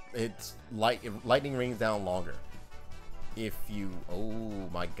 okay, it's lightning rings down longer. If you, oh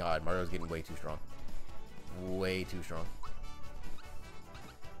my god, Mario's getting way too strong. Way too strong.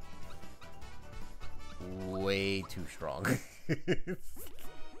 Way too strong.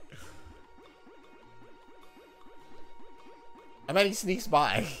 I mean, he sneaks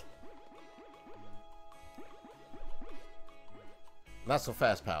by. Not so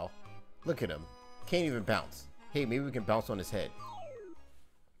fast, pal. Look at him. Can't even bounce. Hey, maybe we can bounce on his head.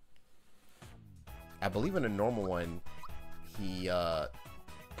 I believe in a normal one,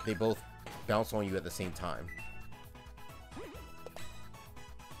 they both bounce on you at the same time.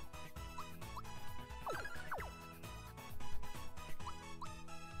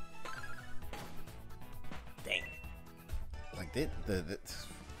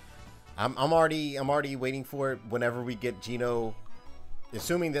 I'm already waiting for it whenever we get Gino.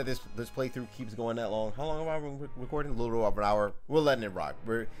 Assuming that this playthrough keeps going that long. How long am I recording? A little over an hour. We're letting it rock.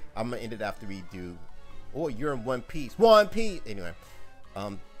 I'm gonna end it after we do. Oh, you're in One Piece. One Piece. Anyway,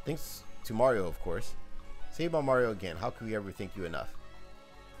 thanks to Mario, of course. Say about Mario again. How could we ever thank you enough?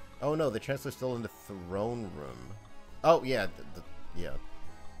 Oh no, the Chancellor's still in the throne room. Oh yeah, yeah.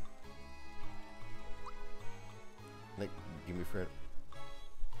 Like, give me Fred.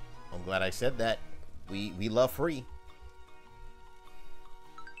 I'm glad I said that. We love free.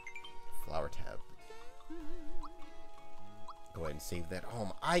 Flower tab. Go ahead and save that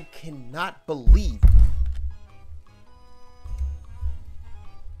home. I cannot believe.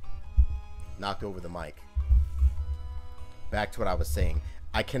 Knocked over the mic. Back to what I was saying.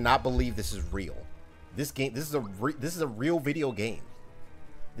 I cannot believe this is real. This game. This is a real video game.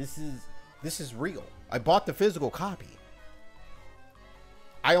 This is real. I bought the physical copy.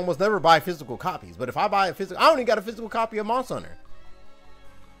 I almost never buy physical copies, but if I buy a physical, I only got a physical copy of Monster Hunter.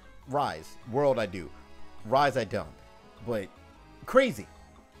 Rise. World I do. Rise I don't. But crazy.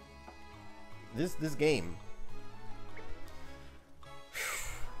 This game.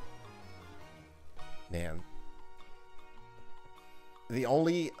 Man.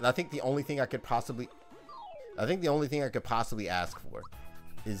 I think the only thing I could possibly ask for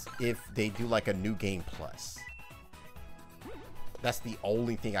is if they do like a new game plus. That's the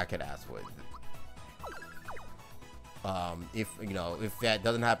only thing I could ask for. If that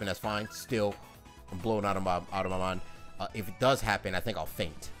doesn't happen, that's fine. Still, I'm blown out of my mind. If it does happen, I think I'll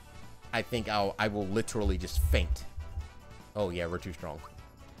faint. I think I will literally just faint. Oh yeah, we're too strong.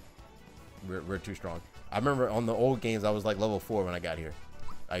 We're too strong. I remember on the old games I was like level 4 when I got here.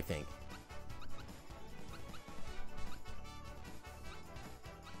 I think.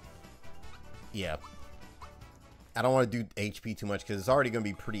 Yeah. I don't want to do HP too much because it's already going to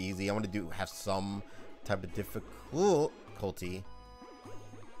be pretty easy. I want to have some type of difficulty.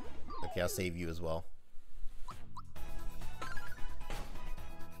 Okay, I'll save you as well.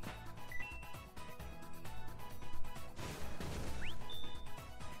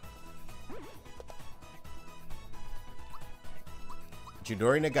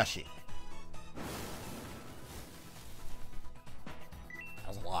 Jidori Nagashi. That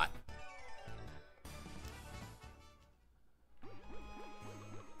was a lot.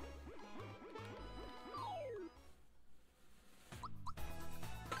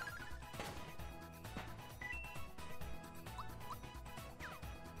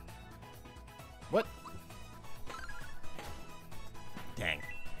 What? Dang.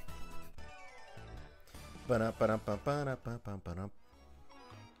 What?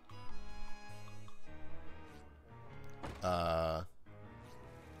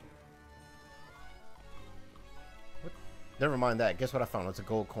 Never mind that. Guess what I found? It's a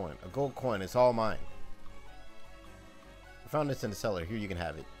gold coin. A gold coin. It's all mine. I found this in the cellar. Here, you can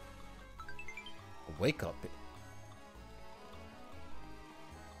have it. Wake up.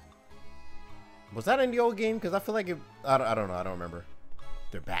 Was that in the old game? Because I feel like it... I don't know. I don't remember.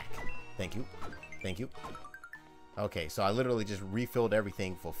 They're back. Thank you. Thank you. Okay, so I literally just refilled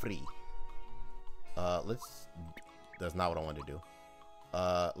everything for free. Let's... That's not what I wanted to do.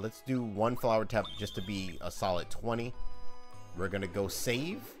 Let's do one flower tap just to be a solid 20. We're going to go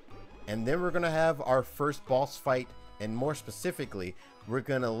save. And then we're going to have our first boss fight. And more specifically, we're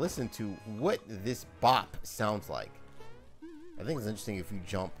going to listen to what this bop sounds like. I think it's interesting if you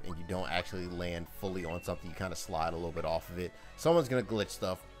jump and you don't actually land fully on something. You kind of slide a little bit off of it. Someone's going to glitch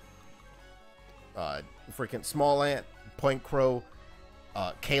stuff. Freaking Small Ant, Point Crow,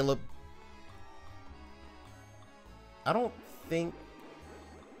 Caleb. I don't think...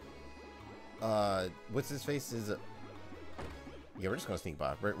 what's his face is... Yeah, we're just going to sneak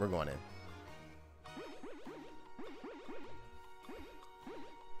by. We're going in.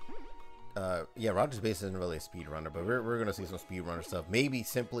 Yeah, Roger's Base isn't really a speedrunner, but we're gonna see some speedrunner stuff. Maybe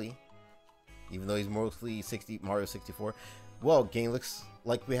simply, even though he's mostly Mario 64. Well, game looks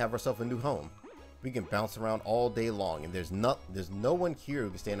like we have ourselves a new home. We can bounce around all day long, and there's no one here who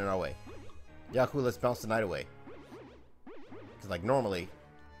can stand in our way. Yaku, let's bounce the night away. Cause like normally,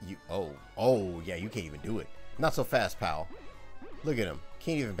 oh yeah, you can't even do it. Not so fast, pal. Look at him,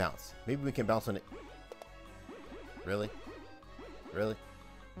 can't even bounce. Maybe we can bounce on it. Really? Really?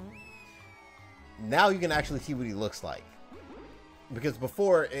 Now you can actually see what he looks like. Because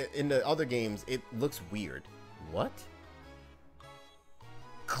before, in the other games, it looks weird. What?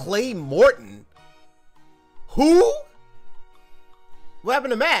 Clay Morton? Who? What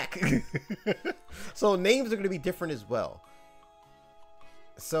happened to Mac? So names are going to be different as well.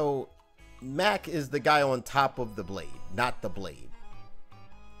 So Mac is the guy on top of the blade, not the blade.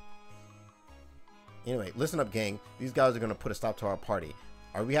 Anyway, listen up, gang. These guys are going to put a stop to our party.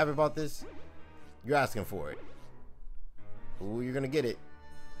 Are we happy about this? You're asking for it. Ooh, you're going to get it.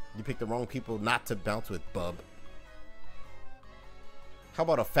 You picked the wrong people not to bounce with, bub. How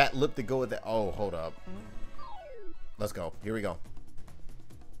about a fat lip to go with that? Oh, hold up. Let's go. Here we go.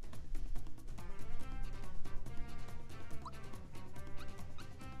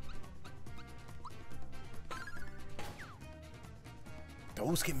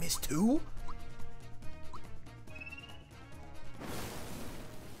 Those can miss too?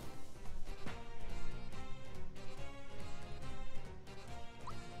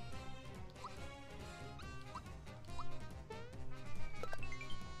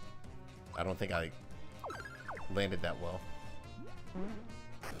 I don't think I landed that well.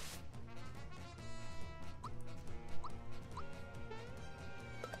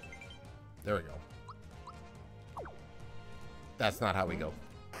 There we go. That's not how we go.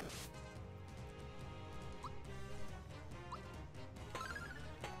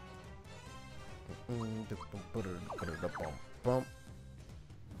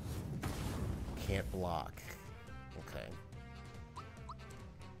 Can't block. Okay.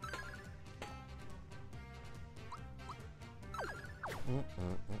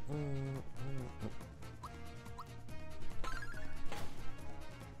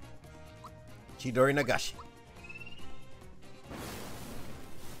 Chidori Nagashi.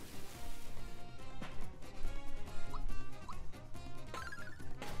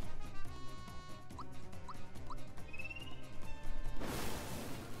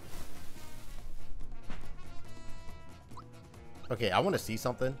 Okay, I want to see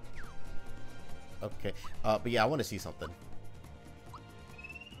something. Okay, but yeah, I want to see something.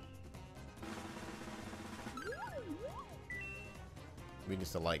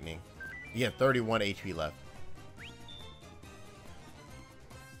 Weakness to lightning. You have 31 HP left.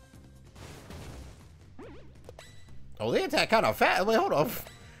 Oh, they attack kind of fast. Wait, hold on.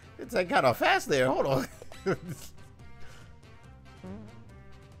 They attack kind of fast there. Hold on.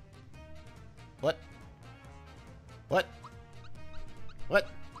 What? What? What?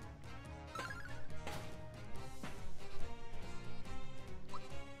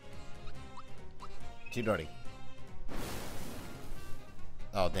 Too dirty.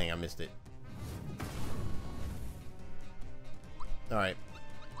 Oh, dang, I missed it. Alright.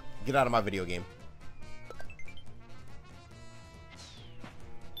 Get out of my video game.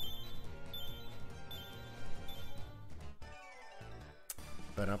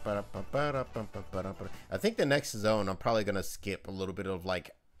 I think the next zone, I'm probably going to skip a little bit of,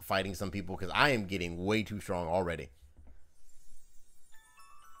 like, fighting some people, because I am getting way too strong already.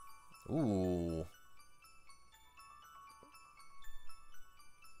 Ooh.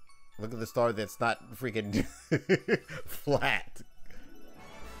 Look at the star that's not freaking flat.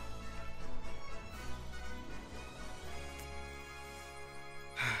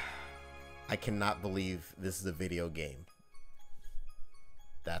 I cannot believe this is a video game.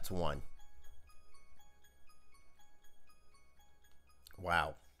 That's one.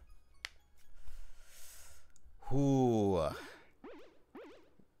 Wow. Ooh.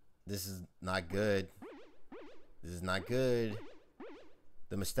 This is not good. This is not good.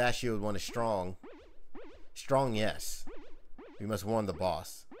 The mustachioed one is strong. Strong, yes. We must warn the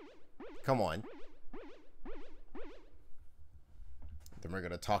boss. Come on. Then we're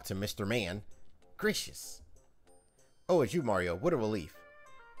gonna talk to Mr. Man. Gracious. Oh, it's you, Mario. What a relief.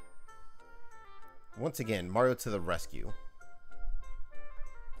 Once again, Mario to the rescue.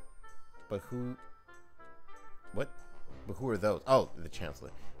 But who... What? But who are those? Oh, the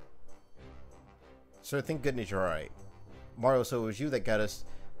Chancellor. Sir, thank goodness you're alright. Mario, so it was you that got us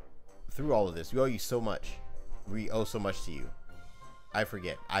through all of this. We owe you so much. We owe so much to you. I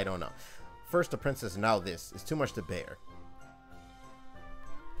forget. I don't know. First the princess, now this. It's too much to bear.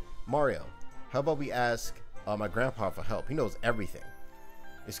 Mario, how about we ask my grandpa for help? He knows everything.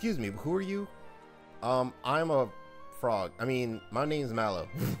 Excuse me, who are you? I'm a frog. I mean, my name's Mallow.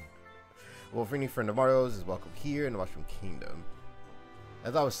 Well, for any friend of Mario's is welcome here in the Mushroom Kingdom.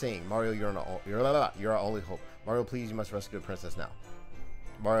 As I was saying, Mario, you're our only hope. Mario, please, you must rescue the princess now.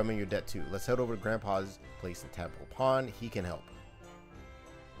 Mario, I'm in your debt too. Let's head over to Grandpa's place in Tadpole Pond. He can help.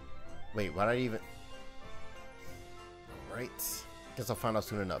 Wait, why did I even... Right. Guess I'll find out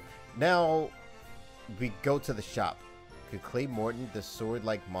soon enough. Now, we go to the shop. Could Clay Morton, the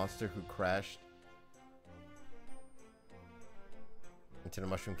sword-like monster who crashed into the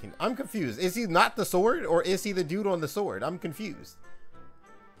Mushroom Kingdom... I'm confused. Is he not the sword, or is he the dude on the sword? I'm confused.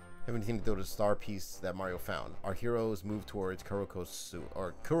 have anything to do with the star piece that Mario found. Our heroes move towards Kuro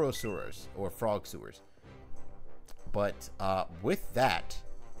sewers or frog sewers. But with that,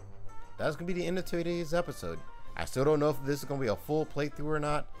 that's gonna be the end of today's episode. I still don't know if this is gonna be a full playthrough or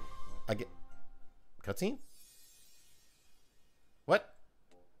not. I get cutscene. What?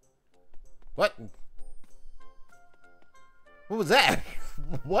 What? What was that?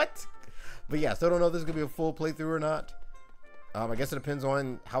 What? But yeah, still don't know if this is gonna be a full playthrough or not. I guess it depends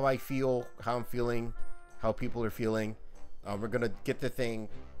on how I feel, how I'm feeling, how people are feeling. We're gonna get the thing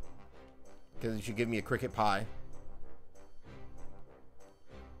because you should give me a cricket pie.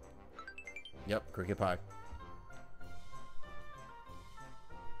 Yep, cricket pie.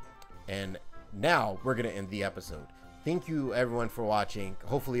 And now we're gonna end the episode. Thank you everyone for watching.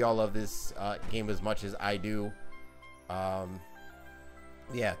 Hopefully y'all love this game as much as I do.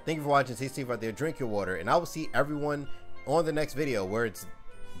 Yeah, thank you for watching. Stay safe out there. Drink your water, and I will see everyone on the next video where it's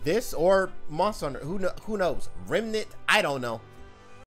this or Monster Hunter. Who knows? Remnant? I don't know.